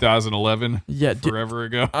 launched in 2011. Yeah, dude, Forever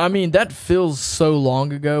ago. I mean, that feels so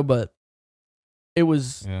long ago, but it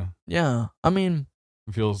was, Yeah. I mean,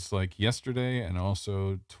 It feels like yesterday and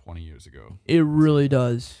also 20 years ago. it really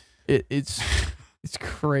does. It's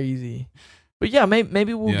crazy. But yeah,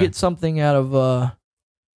 maybe we'll Yeah. get something out of,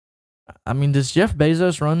 I mean, does Jeff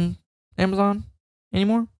Bezos run Amazon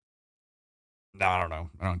anymore? No, I don't know.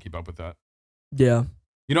 I don't keep up with that. Yeah.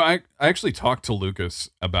 You know, I actually talked to Lucas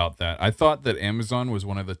about that. I thought that Amazon was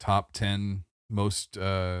one of the top 10 most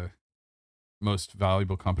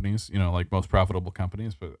valuable companies, like most profitable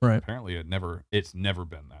companies, but Right. apparently it's never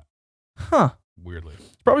been that, Huh. weirdly.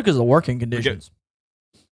 It's probably because of the working conditions.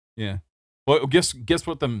 Yeah. Well, guess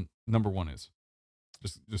what the number one is.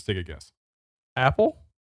 Just take a guess. Apple?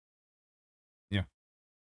 Yeah.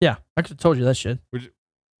 Yeah, I could have told you that shit.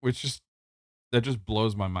 Which just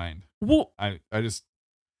blows my mind. Well, I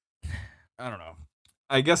don't know.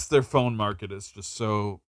 I guess their phone market is just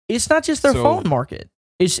so it's not just their So phone market.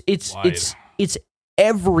 It's wide. it's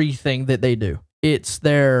everything that they do. It's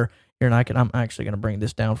their here, and I'm actually going to bring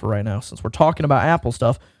this down for right now since we're talking about Apple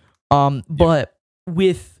stuff. But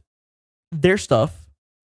with their stuff,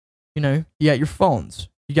 you got your phones,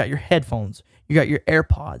 you got your headphones, you got your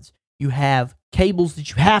AirPods, you have cables that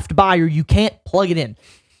you have to buy or you can't plug it in.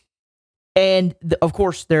 And of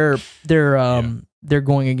course, they're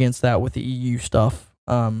going against that with the EU stuff,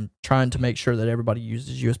 trying to make sure that everybody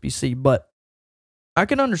uses USB-C. But I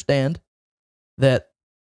can understand that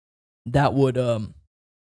would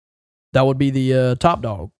be the top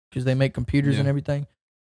dog because they make computers and Yeah. everything.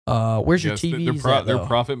 Where's your Yes, TVs their at, though?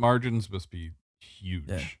 profit margins must be huge.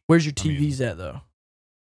 Yeah. Where's your I mean- TVs at, though?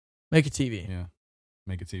 Make a TV. Yeah.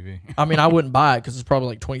 Make a TV. I mean, I wouldn't buy it because it's probably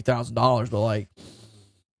like $20,000, but like, I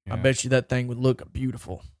Yeah. bet you that thing would look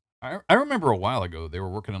beautiful. I remember a while ago they were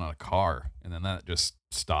working on a car and then that just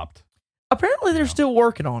stopped. Apparently, they're Yeah. still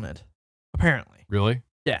working on it. Apparently. Really?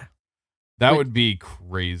 Yeah. That Wait. would be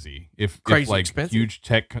crazy if Crazy like expensive.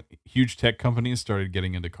 huge tech companies started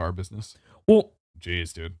getting into car business. Well,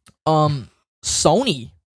 Jeez, dude.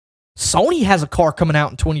 Sony has a car coming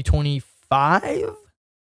out in 2025.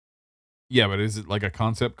 Yeah, but is it like a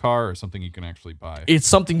concept car or something you can actually buy? It's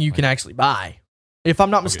something you can actually buy. If I'm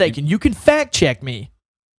not mistaken, you can fact check me.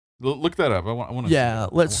 Look that up. I want to. Yeah, I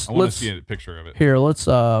want to see a picture of it. Here, let's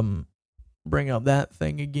bring up that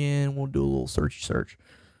thing again. We'll do a little searchy search.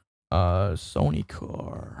 Sony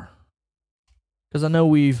car. Because I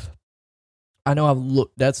know I've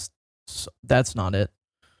looked. That's not it.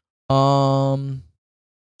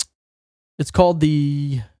 It's called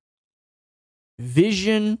the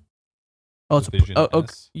Vision. Oh, it's Vision okay.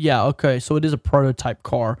 S. Yeah, okay. So it is a prototype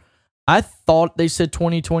car. I thought they said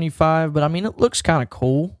 2025, but I mean it looks kind of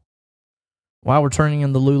cool. Wow, we're turning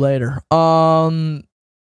in the loo later. I mean,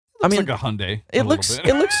 like a Hyundai. it looks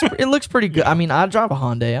pretty good. I mean, I drive a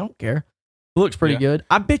Hyundai. I don't care. It looks pretty good.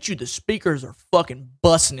 I bet you the speakers are fucking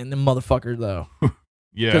busting in them motherfuckers though.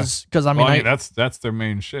 Yeah. Because I mean, that's their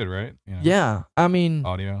main shit, right? You know, yeah. I mean,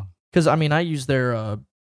 audio. because I mean, I use their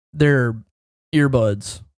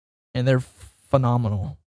earbuds, and they're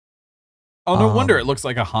phenomenal. Oh, no wonder it looks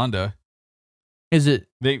like a Honda. Is it?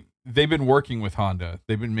 They've been working with Honda.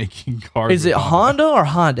 They've been making cars. Is it Honda or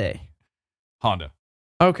Hyundai? Honda.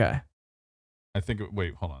 Okay. I think.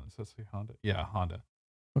 Wait, hold on. Does that say Honda? Yeah, Honda.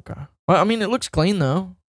 Okay. Well, I mean, it looks clean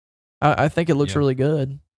though. I think it looks really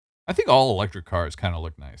good. I think all electric cars kind of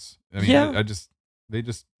look nice. I mean, they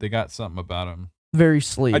got something about them. Very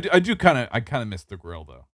sleek. I kind of miss the grill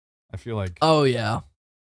though. I feel like Oh yeah.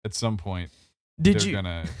 at some point They're just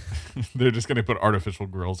gonna put artificial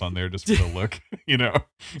grills on there just for the look, you know.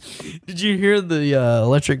 Did you hear the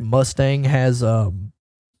electric Mustang has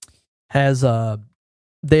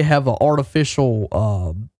they have an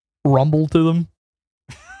artificial rumble to them?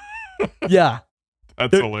 Yeah.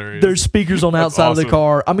 That's hilarious. There's speakers on the outside of the awesome.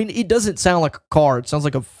 car. I mean, it doesn't sound like a car. It sounds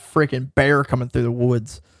like a freaking bear coming through the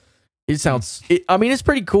woods. It sounds. I mean, it's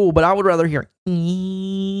pretty cool, but I would rather hear,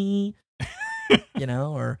 you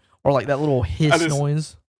know, or like that little hiss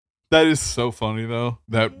noise. That is so funny though.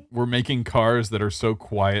 That we're making cars that are so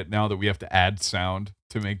quiet now that we have to add sound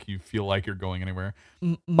to make you feel like you're going anywhere.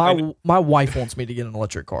 My wife wants me to get an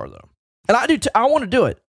electric car though, and I do. I want to do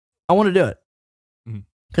it. I want to do it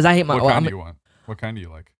because I hate my. What kind do you want? What kind do you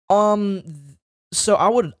like? So I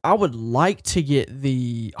would like to get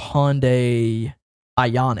the Hyundai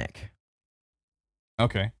Ioniq.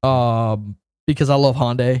 Okay. Because I love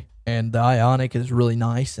Hyundai and the Ioniq is really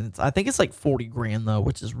nice, and I think it's like $40,000 though,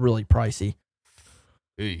 which is really pricey.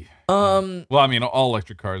 Hey. Well, I mean, all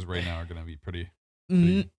electric cars right now are going to be pretty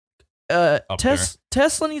up there.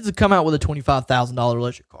 Tesla needs to come out with a $25,000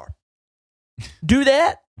 electric car. Do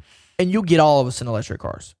that, and you'll get all of us in electric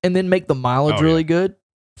cars, and then make the mileage really good,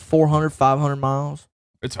 400, 500 miles.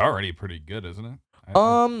 It's already pretty good, isn't it?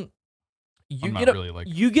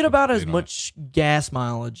 You get about as much gas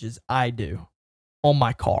mileage as I do on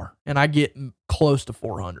my car, and I get close to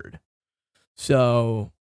 400.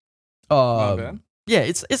 So, not bad. Yeah,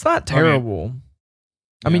 it's not terrible.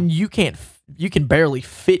 I mean, you can barely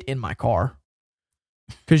fit in my car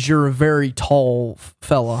because you're a very tall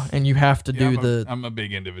fella, and you have to do I'm a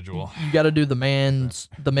big individual. You got to do the man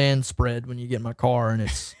spread when you get in my car, and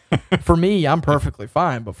it's for me, I'm perfectly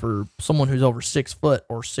fine, but for someone who's over 6 foot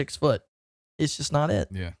or 6 foot, it's just not it.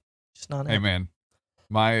 Yeah, it's not it. Hey man,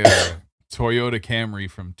 my Toyota Camry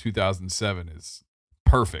from 2007 is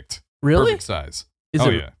perfect. Really? Perfect size. Is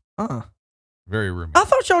it? Yeah. Very roomy. I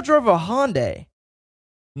thought y'all drove a Hyundai.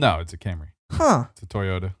 No, it's a Camry. Huh. It's a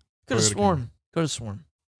Toyota. Could have sworn.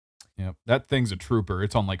 Yep. That thing's a trooper.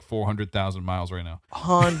 It's on like 400,000 miles right now.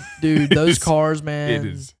 Dude, those cars, man. It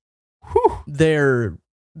is. Whew. They're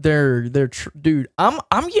dude, I'm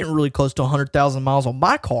getting really close to 100,000 miles on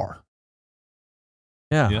my car.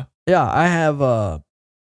 Yeah. I have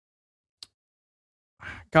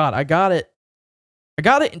God, I got it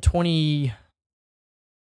in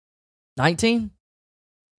 2019.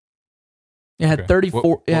 It had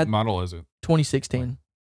 34. What model is it? 2016.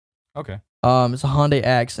 Okay. It's a Hyundai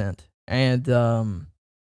Accent, and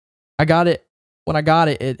I got it when I got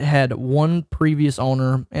it. It had one previous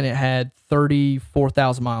owner, and it had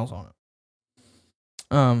 34,000 miles on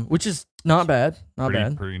it. Which is not bad.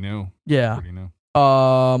 Pretty new. Yeah. Pretty new.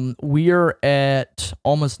 We are at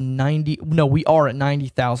almost 90. No, we are at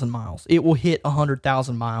 90,000 miles. It will hit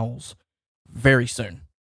 100,000 miles very soon.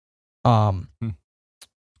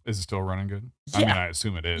 Is it still running good? Yeah. I mean, I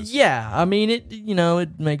assume it is. Yeah, I mean it. You know,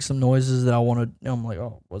 it makes some noises that I want to. I'm like,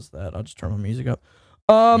 oh, what's that? I'll just turn my music up.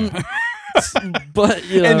 But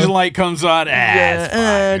you know, engine light comes on. It's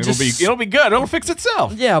fine. It'll be good. It'll fix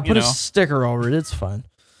itself. Yeah, put a sticker over it. It's fine.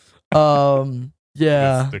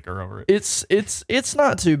 Yeah, sticker over it. It's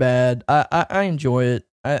not too bad. I enjoy it.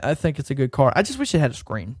 I think it's a good car. I just wish it had a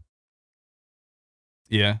screen.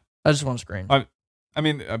 Yeah. I just want a screen. I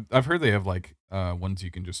mean, I've heard they have like ones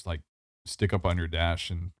you can just like stick up on your dash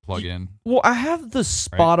and plug in. Well, I have the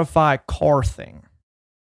Spotify car thing.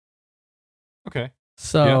 Okay.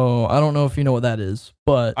 So I don't know if you know what that is,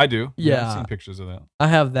 but I do. Yeah. I've seen pictures of that. I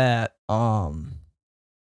have that.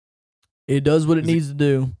 It does what it needs to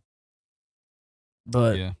do.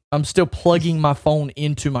 But Yeah. I'm still plugging my phone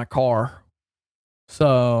into my car.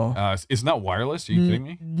 So It's not wireless. Are you kidding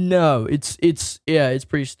me? No, it's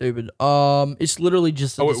pretty stupid. It's literally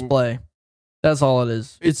just a Oh, display. That's all it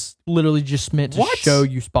is. It's literally just meant to What? show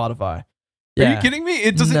you Spotify. Are you kidding me?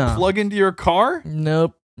 It doesn't No. plug into your car?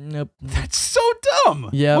 Nope. That's so dumb.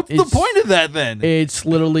 Yeah, What's the it's- point of that then? It's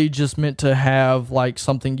literally just meant to have like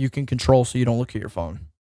something you can control so you don't look at your phone.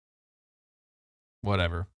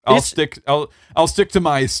 Whatever. I'll stick to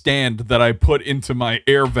my stand that I put into my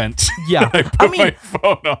air vent. Yeah. I put I mean, my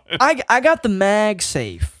phone on it. I got the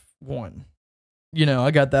MagSafe one. You know,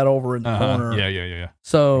 I got that over in the corner. Yeah. I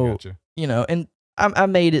So, gotcha. you know, and I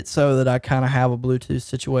made it so that I kind of have a Bluetooth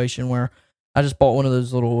situation where I just bought one of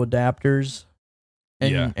those little adapters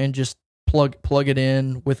and just plug it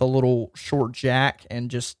in with a little short jack and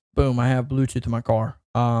just boom, I have Bluetooth in my car.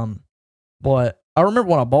 But I remember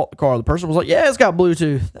when I bought the car, the person was like, "Yeah, it's got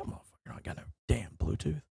Bluetooth." That motherfucker ain't got no damn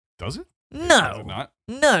Bluetooth. Does it? No, Does it not?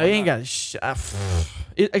 no, it ain't got. I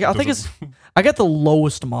think it's. I got the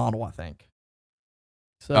lowest model. I think.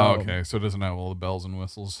 So, Oh, okay. So it doesn't have all the bells and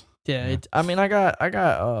whistles. Yeah, Yeah. I mean, I got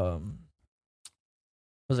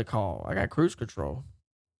what's it called? I got cruise control.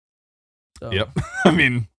 So, Yep. I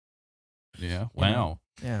mean, yeah. Wow.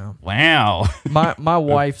 Yeah. Wow. My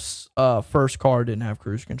wife's first car didn't have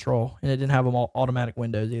cruise control, and it didn't have them automatic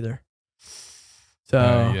windows either. So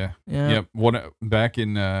Yeah. yeah. Yep. Back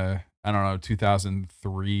in I don't know,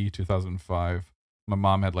 2003, 2005, my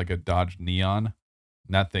mom had like a Dodge Neon.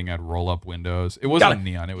 And that thing had roll up windows. It wasn't a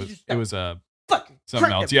Neon. It was a Fucking something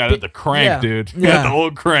crank else. it, Yeah, bitch. the crank, Yeah. dude. Yeah. Yeah, the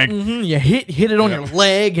old crank. You hit it on your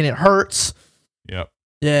leg, and it hurts. Yep.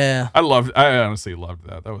 Yeah, I honestly loved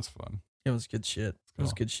that. That was fun. it was good shit. It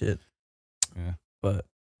was Cool. good shit. Yeah. But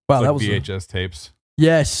wow, It's that like was VHS tapes.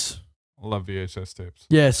 yes, I love VHS tapes.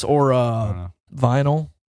 yes, or I don't know. vinyl.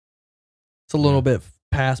 It's a little Yeah. bit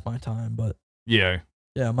past my time, but Yeah.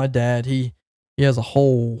 yeah, my dad he has a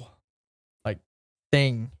whole like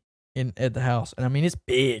thing at the house, and I mean it's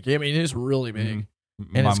big. I mean it's really big. Mhm.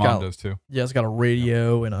 And My it's mom got- does too. Yeah, it's got a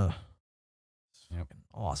radio and a. Yep. Fucking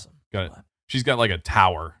awesome. Got it. But She's got like a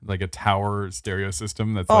tower stereo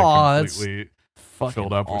system that's Aw, like that's completely fucking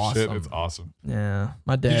filled up with shit. awesome. It's awesome. Yeah,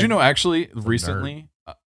 my dad. Did you know actually a recently,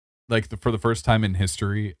 for the first time in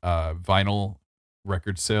history, vinyl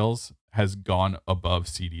record sales has gone above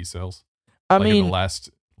CD sales? I like in mean, the last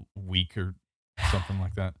week or something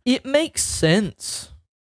like that. it makes sense.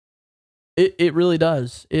 It really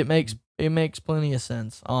does. It makes plenty of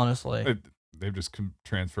sense, honestly. They've just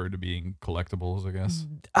transferred to being collectibles, I guess.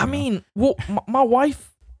 I Yeah. mean, well, my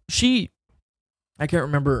wife, I can't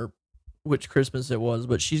remember which Christmas it was,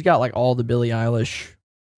 but she's got like all the Billie Eilish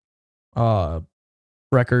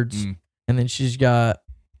records, Mm. and then she got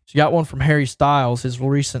one from Harry Styles, his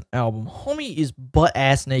recent album. Homie is butt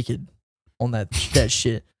ass naked on that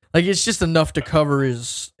shit. Like it's just enough to cover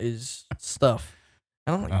his stuff.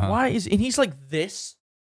 And I'm like, Uh-huh. why is? And he's like this.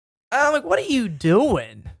 And I'm like, what are you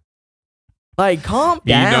doing? Like, calm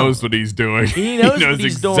He down. knows what he's doing. He knows what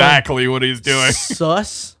he's doing. exactly what he's doing.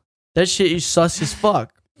 Sus. That shit is sus as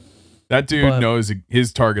fuck. That dude But- knows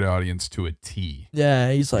his target audience to a T.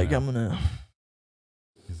 Yeah, he's like, Yeah. I'm gonna.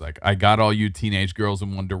 He's like, I got all you teenage girls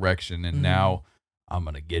in one direction, and Mhm. now I'm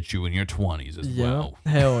gonna get you in your 20s as Yeah, well.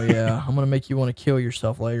 hell yeah. I'm gonna make you want to kill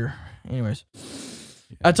yourself later. Anyways,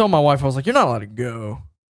 I told my wife, I was like, you're not allowed to go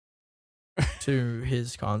to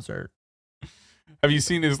his concert. Have you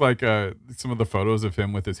seen his some of the photos of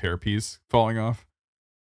him with his hairpiece falling off?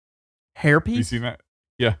 Have you Hairpiece? seen that?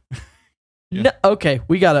 Yeah. Yeah. No, okay,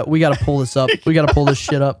 we gotta pull this up. We gotta pull this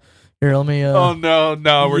shit up. Here, let me. Oh no,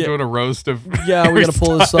 we're yeah. doing a roast of. Yeah, we Harry gotta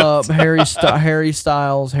pull this up. Styles.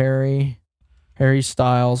 Harry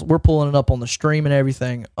Styles. We're pulling it up on the stream and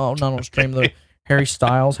everything. Oh, not on the stream. The Harry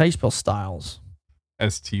Styles. How you spell Styles?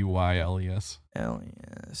 STYLES.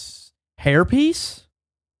 L-E-S. Hairpiece?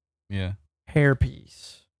 Yeah.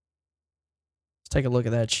 Hairpiece. Let's take a look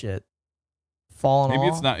at that shit. Falling Maybe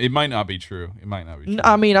off. it's not. It might not be true. It might not be true.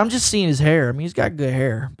 I mean, I'm just seeing his hair. I mean, he's got good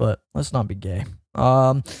hair, but let's not be gay.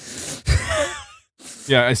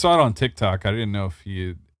 Yeah, I saw it on TikTok. I didn't know if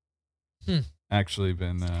he Hmm. had actually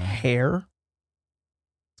been. Hair?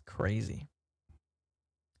 It's crazy.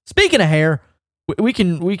 Speaking of hair, we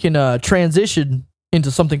can transition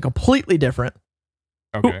into something completely different.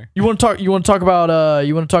 Okay. You want to talk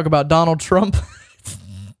about Donald Trump?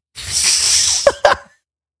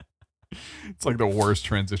 It's like the worst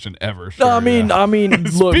transition ever. No, Sure, I mean, yeah.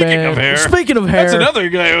 look, Speaking man. of hair, Speaking of hair, That's another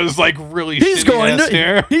guy who was like really he's shitty going ass to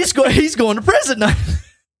hair. he's going to prison now.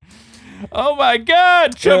 Oh my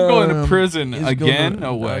God, Trump going to prison He's again? going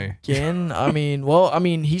No way.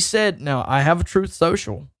 Again? He said, now I have a Truth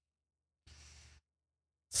Social.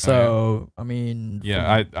 So,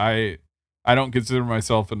 Yeah, I don't consider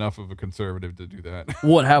myself enough of a conservative to do that.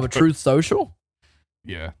 what, have a Truth Social?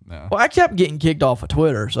 Yeah, no. Well, I kept getting kicked off of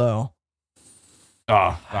Twitter, so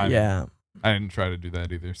I didn't try to do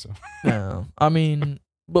that either. So no.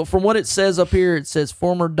 But from what it says up here, it says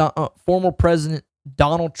former President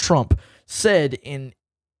Donald Trump said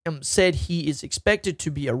he is expected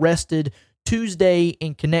to be arrested Tuesday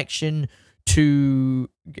in connection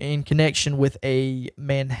with a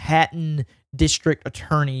Manhattan District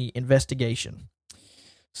Attorney investigation.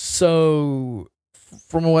 So,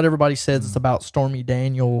 from what everybody says, it's about Stormy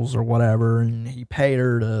Daniels or whatever, and he paid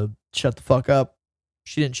her to shut the fuck up.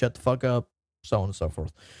 She didn't shut the fuck up, so on and so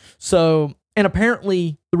forth. So, and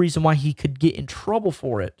apparently the reason why he could get in trouble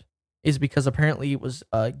for it is because apparently it was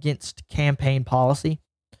against campaign policy.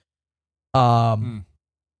 I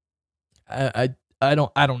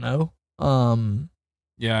don't know.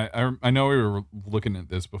 yeah, I know we were looking at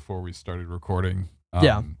this before we started recording.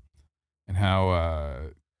 Yeah. And how I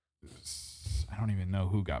don't even know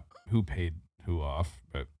who paid who off,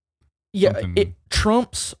 but Yeah, something-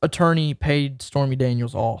 Trump's attorney paid Stormy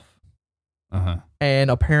Daniels off.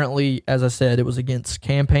 And apparently, as I said, it was against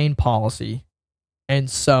campaign policy. And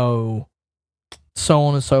so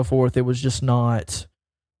on and so forth. It was just not,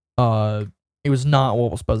 it was not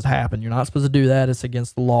what was supposed to happen. You're not supposed to do that. It's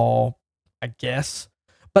against the law, I guess.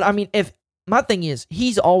 But I mean, my thing is,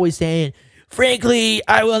 he's always saying, frankly,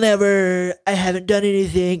 I haven't done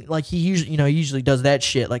anything. Like he usually does that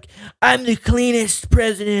shit. Like, I'm the cleanest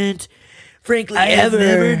president, frankly, I have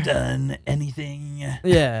ever. never done anything.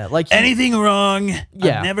 Yeah, like Anything wrong.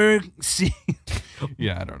 Yeah. I've never seen.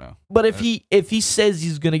 yeah, I don't know. But if he says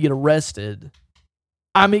he's gonna get arrested,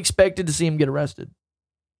 I'm expected to see him get arrested.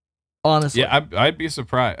 Honestly, Yeah, I'd be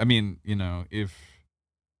surprised. I mean, if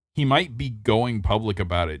he might be going public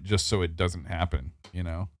about it just so it doesn't happen.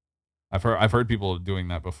 I've heard people doing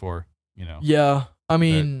that before. Yeah, I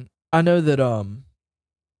mean, I know that.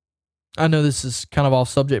 I know this is kind of off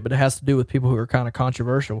subject, but it has to do with people who are kind of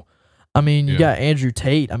controversial. I mean, you got Andrew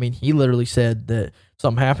Tate. I mean, he literally said that if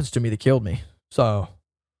something happens to me, they killed me. So,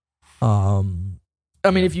 I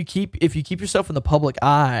mean, if you keep yourself in the public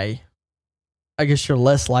eye, I guess you're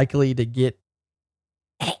less likely to get.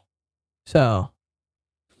 So,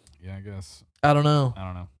 Yeah, I guess. I don't know. I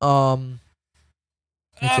don't know.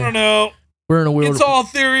 I don't know. We're in a weird. It's all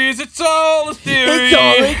theories. It's all a theory. It's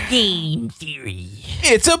all a game theory.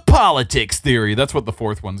 It's a politics theory. That's what the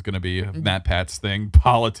fourth one's going to be. Matt Pat's thing.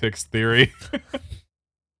 Politics theory.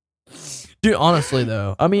 Dude, honestly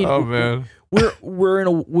though, I mean, Oh man. we're in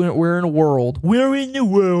a world. We're in the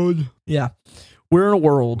world. Yeah, we're in a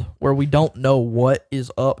world where we don't know what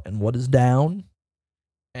is up and what is down,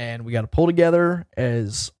 and we got to pull together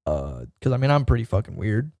as because I mean I'm pretty fucking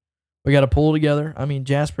weird. We got to pull together. I mean,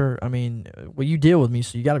 Jasper. I mean, well, you deal with me,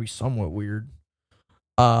 so you got to be somewhat weird.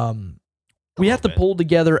 We have to pull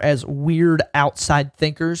together as weird outside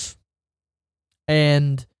thinkers,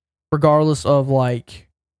 and regardless of like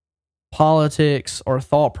politics or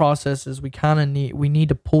thought processes, we need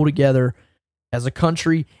to pull together as a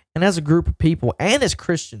country and as a group of people and as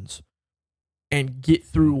Christians and get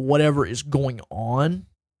through whatever is going on.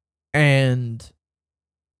 And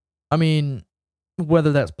I mean,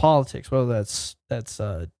 whether that's politics, whether that's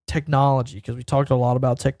technology, because we talked a lot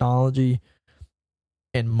about technology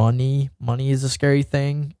and money. Money is a scary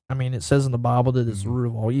thing. I mean, it says in the Bible that it's the root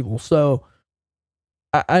of all evil. So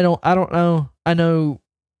I don't know. I know.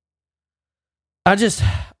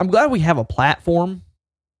 I'm glad we have a platform.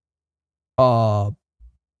 I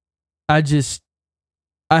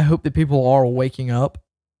hope that people are waking up.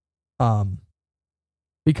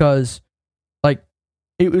 Because like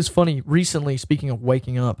it was funny recently, speaking of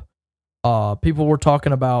waking up, people were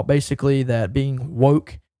talking about basically that being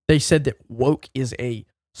woke. They said that woke is a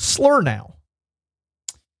slur now.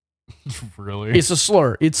 Really? It's a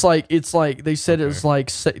slur. It's like they said it was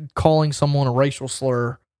like calling someone a racial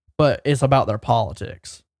slur, but it's about their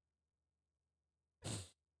politics.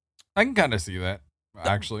 I can kind of see that,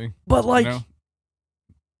 actually. But like,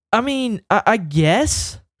 I mean, I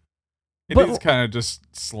guess It is kind of just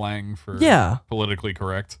slang for politically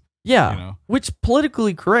correct. Yeah. Which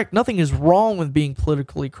politically correct, nothing is wrong with being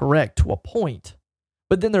politically correct to a point.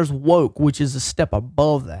 But then there's woke, which is a step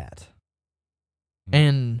above that.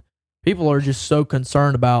 And people are just so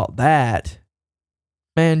concerned about that.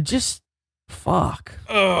 Man, just fuck.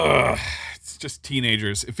 Ugh, it's just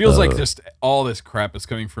teenagers. It feels like just all this crap is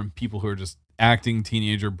coming from people who are just acting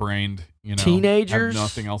teenager brained, you know. Teenagers? Have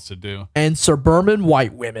nothing else to do. And suburban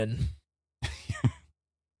white women.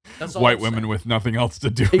 That's all White I'm women saying. with nothing else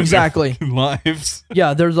to do Exactly. in their lives.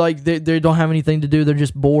 Yeah, there's like they don't have anything to do. They're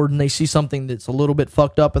just bored and they see something that's a little bit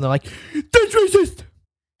fucked up and they're like, "That's racist."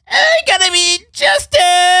 I gotta be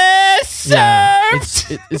justice. Yeah,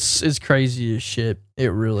 served. it's crazy as shit. It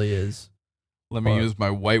really is. Let me Fuck. use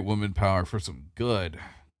my white woman power for some good.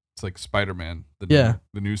 It's like Spider-Man. Yeah.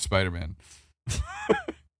 The new Spider-Man.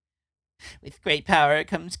 With great power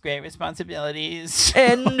comes great responsibilities.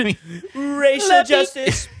 And racial Let me-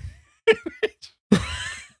 justice.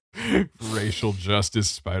 Racial justice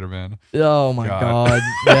Spider-Man. Oh my God. god.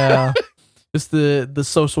 Yeah. It's the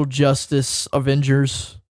social justice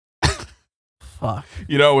Avengers. Fuck.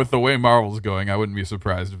 You know, with the way Marvel's going, I wouldn't be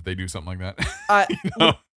surprised if they do something like that. I You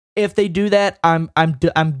know? if they do that, I'm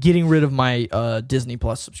getting rid of my Disney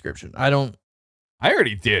Plus subscription. I don't. I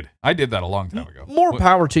already did. I did that a long time ago. More What-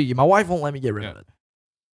 power to you. My wife won't let me get rid of Yeah. it.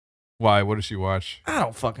 Why? What does she watch? I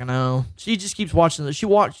don't fucking know. She just keeps watching it. She'll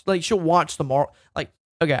watch the Marvel. Like,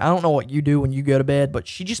 okay, I don't know what you do when you go to bed, but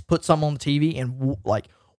she just puts something on the TV and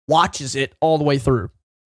watches it all the way through.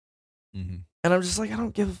 Mm-hmm. And I'm just like,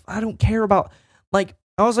 I don't care about, like,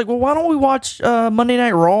 I was like, well, why don't we watch Monday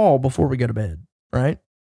Night Raw before we go to bed, right?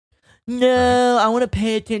 No, I want to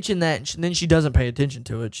pay attention to that. And then she doesn't pay attention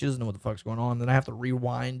to it. She doesn't know what the fuck's going on. Then I have to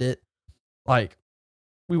rewind it. Like,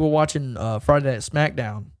 we were watching Friday Night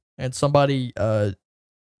SmackDown, and somebody,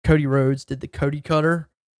 Cody Rhodes, did the Cody Cutter.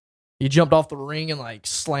 He jumped off the ring and, like,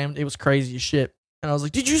 slammed. It was crazy as shit. And I was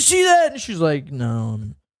like, did you see that? And she was like, no,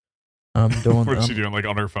 I'm doing What's she doing? Like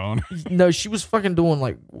on her phone? No, she was fucking doing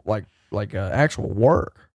like actual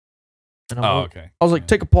work. And Oh, like, okay. I was like, Yeah.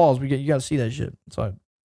 take a pause. You got to see that shit. So I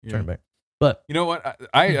Yeah. turned it back. But You know what?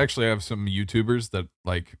 I actually have some YouTubers that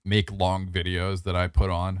like make long videos that I put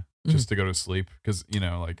on just to go to sleep because you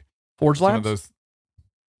know like Forge some Labs. of those.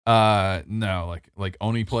 No, like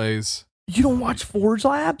Oni plays. You don't watch Forge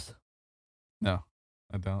Labs? No,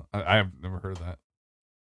 I don't. I have never heard of that.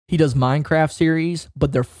 He does Minecraft series,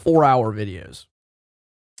 but they're 4-hour videos.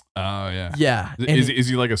 Oh yeah. Yeah. and Is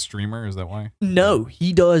he like a streamer? Is that why? No,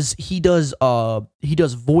 he does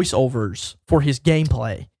voiceovers for his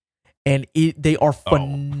gameplay, and they are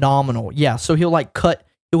phenomenal. Yeah, so he'll cut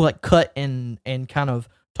and kind of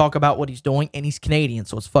talk about what he's doing, and he's Canadian,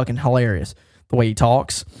 so it's fucking hilarious the way he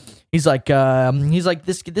talks. He's like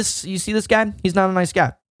this. You see this guy? He's not a nice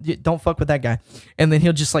guy. Don't fuck with that guy. And then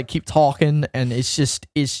he'll just like keep talking, and it's just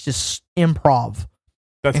improv.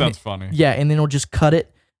 That And sounds funny. Yeah, and then he'll just cut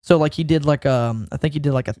it. So like he did like I think he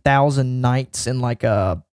did like 1,000 nights in like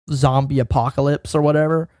a zombie apocalypse or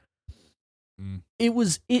whatever. Mm.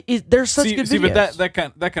 There's such good videos. but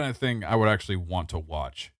that kind of thing I would actually want to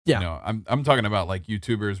watch. Yeah. You know, I'm talking about like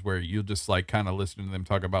YouTubers where you'll just like kind of listen to them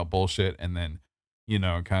talk about bullshit and then, you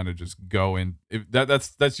know, kind of just go in.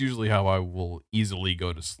 That's usually how I will easily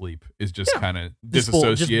go to sleep is just kind of Just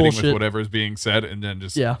disassociating with bullshit. whatever's being said and then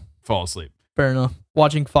just Yeah, fall asleep. fair enough.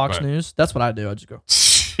 Watching Fox Right. News, that's what I do. I just go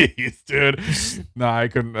Jeez, dude. No, I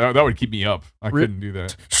couldn't. That would keep me up. I Rip. couldn't do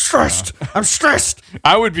that. stressed. I'm stressed.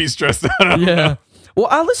 I would be stressed out. Yeah. Well,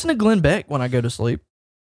 I listen to Glenn Beck when I go to sleep.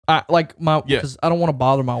 I like Yeah. because I don't want to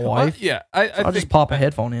bother my wife. Yeah. So I think, just pop a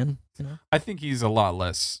headphone in. You know? I think he's a lot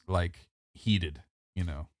less like heated, you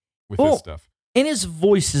know, with Well, his stuff. And his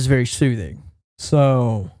voice is very soothing.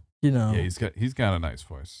 So, you know, Yeah, he's got a nice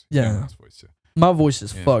voice. He's Yeah. got a nice voice, yeah. my voice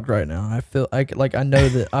is Yeah. fucked right now. I feel like I know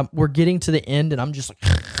that we're getting to the end and I'm just like,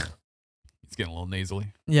 He's getting a little nasally.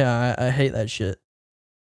 yeah, I hate that shit.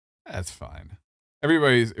 That's fine.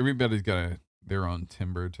 Everybody's got their own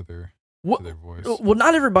timbre to their voice. Well,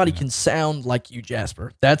 not everybody Yeah. can sound like you,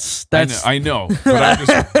 Jasper. That's I know,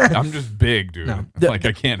 but I'm just big, dude. No. Like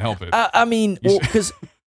I can't help it. I mean, You because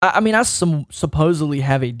I supposedly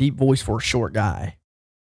have a deep voice for a short guy.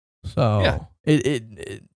 So Yeah.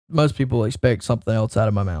 it most people expect something else out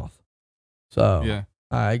of my mouth. So Yeah.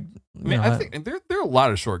 I I mean, I think there are a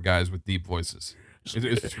lot of short guys with deep voices.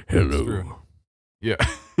 It's true. Yeah.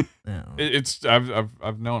 yeah. It's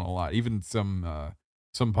I've known a lot. Even some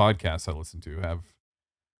podcasts I listen to have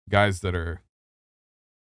guys that are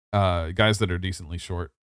decently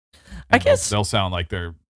short. I And guess- they'll sound like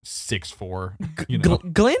they're 6'4", you know.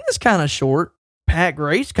 Glenn is kind of short. Pat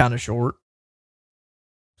Gray's kind of short.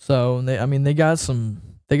 So they got some.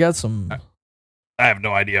 I have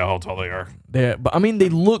no idea how tall they are. But I mean, they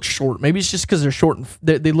look short. Maybe it's just because they're short and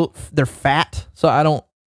they're fat. So I don't.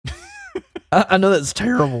 I know that's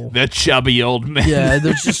terrible. The chubby old man. Yeah,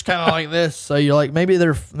 they're just kind of like this. So you're like, maybe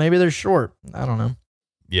they're short. I don't know.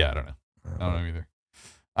 Yeah, I don't know. I don't know either.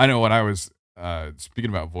 I know when I was speaking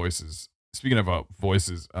about voices,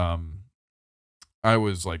 I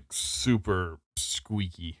was like super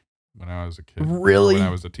squeaky when I was a kid. Really? When I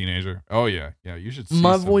was a teenager. Oh yeah. Yeah, you should see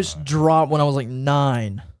My some, voice dropped when I was like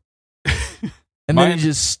 9. And Mine- then it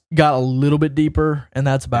just got a little bit deeper, and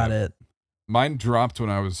that's about it. Mine dropped when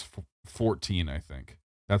I was 14, I think.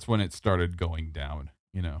 That's when it started going down,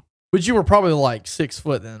 you know. But you were probably like 6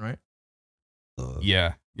 foot then, right?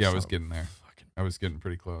 Yeah. Yeah, I was So getting there. fucking I was getting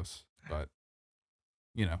pretty close. But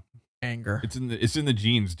you know, anger. it's in the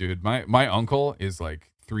genes, dude. My uncle is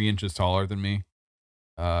like 3 inches taller than me.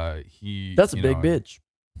 He That's a you big know, bitch.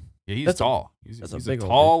 Yeah, he's That's a- tall. He's that's a a big old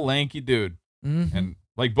tall, lanky dude. Mm-hmm. And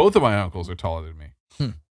like both of my uncles are taller than me. Hmm.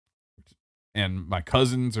 And my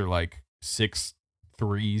cousins are like 6'3",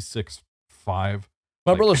 6'5". My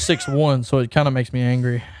like- brother's 6'1", so it kind of makes me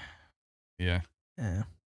angry. Yeah. Yeah.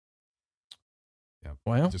 Yeah.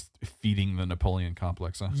 Well. Just feeding the Napoleon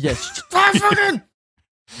complex, huh? Yes. I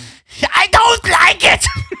don't like it.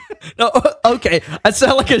 No, okay. I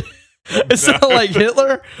sound like it sound like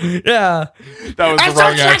Hitler. Yeah. That was I the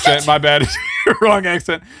wrong don't like accent. it. My bad. Wrong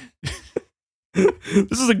accent.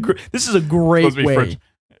 This is a great Supposed to be way. French.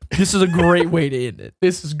 This is a great way to end it.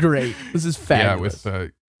 This is great. This is Yeah, fabulous.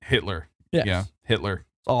 with Hitler. Yes. Yeah, Hitler.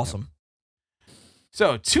 It's awesome.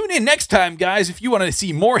 So tune in next time, guys, if you want to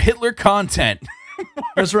see more Hitler content.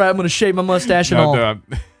 That's right. I'm gonna shave my mustache and all.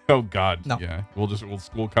 Oh God. No. Yeah.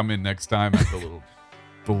 We'll come in next time at the little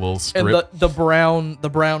And strip. the brown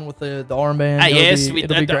with the armband. Ah, it'll yes, be- with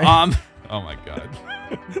it'll be the great. arm. Oh my God.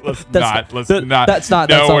 Let's That's- not. that- that's not-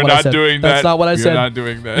 No, that's not we're what I not said. doing that. That's not what I We're said. not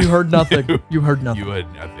doing that. You heard nothing. You heard nothing. You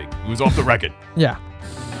heard nothing. It was off the record. Yeah.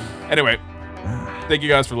 Anyway, thank you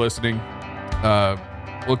guys for listening.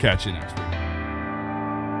 We'll catch you next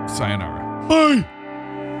week. Sayonara. Bye.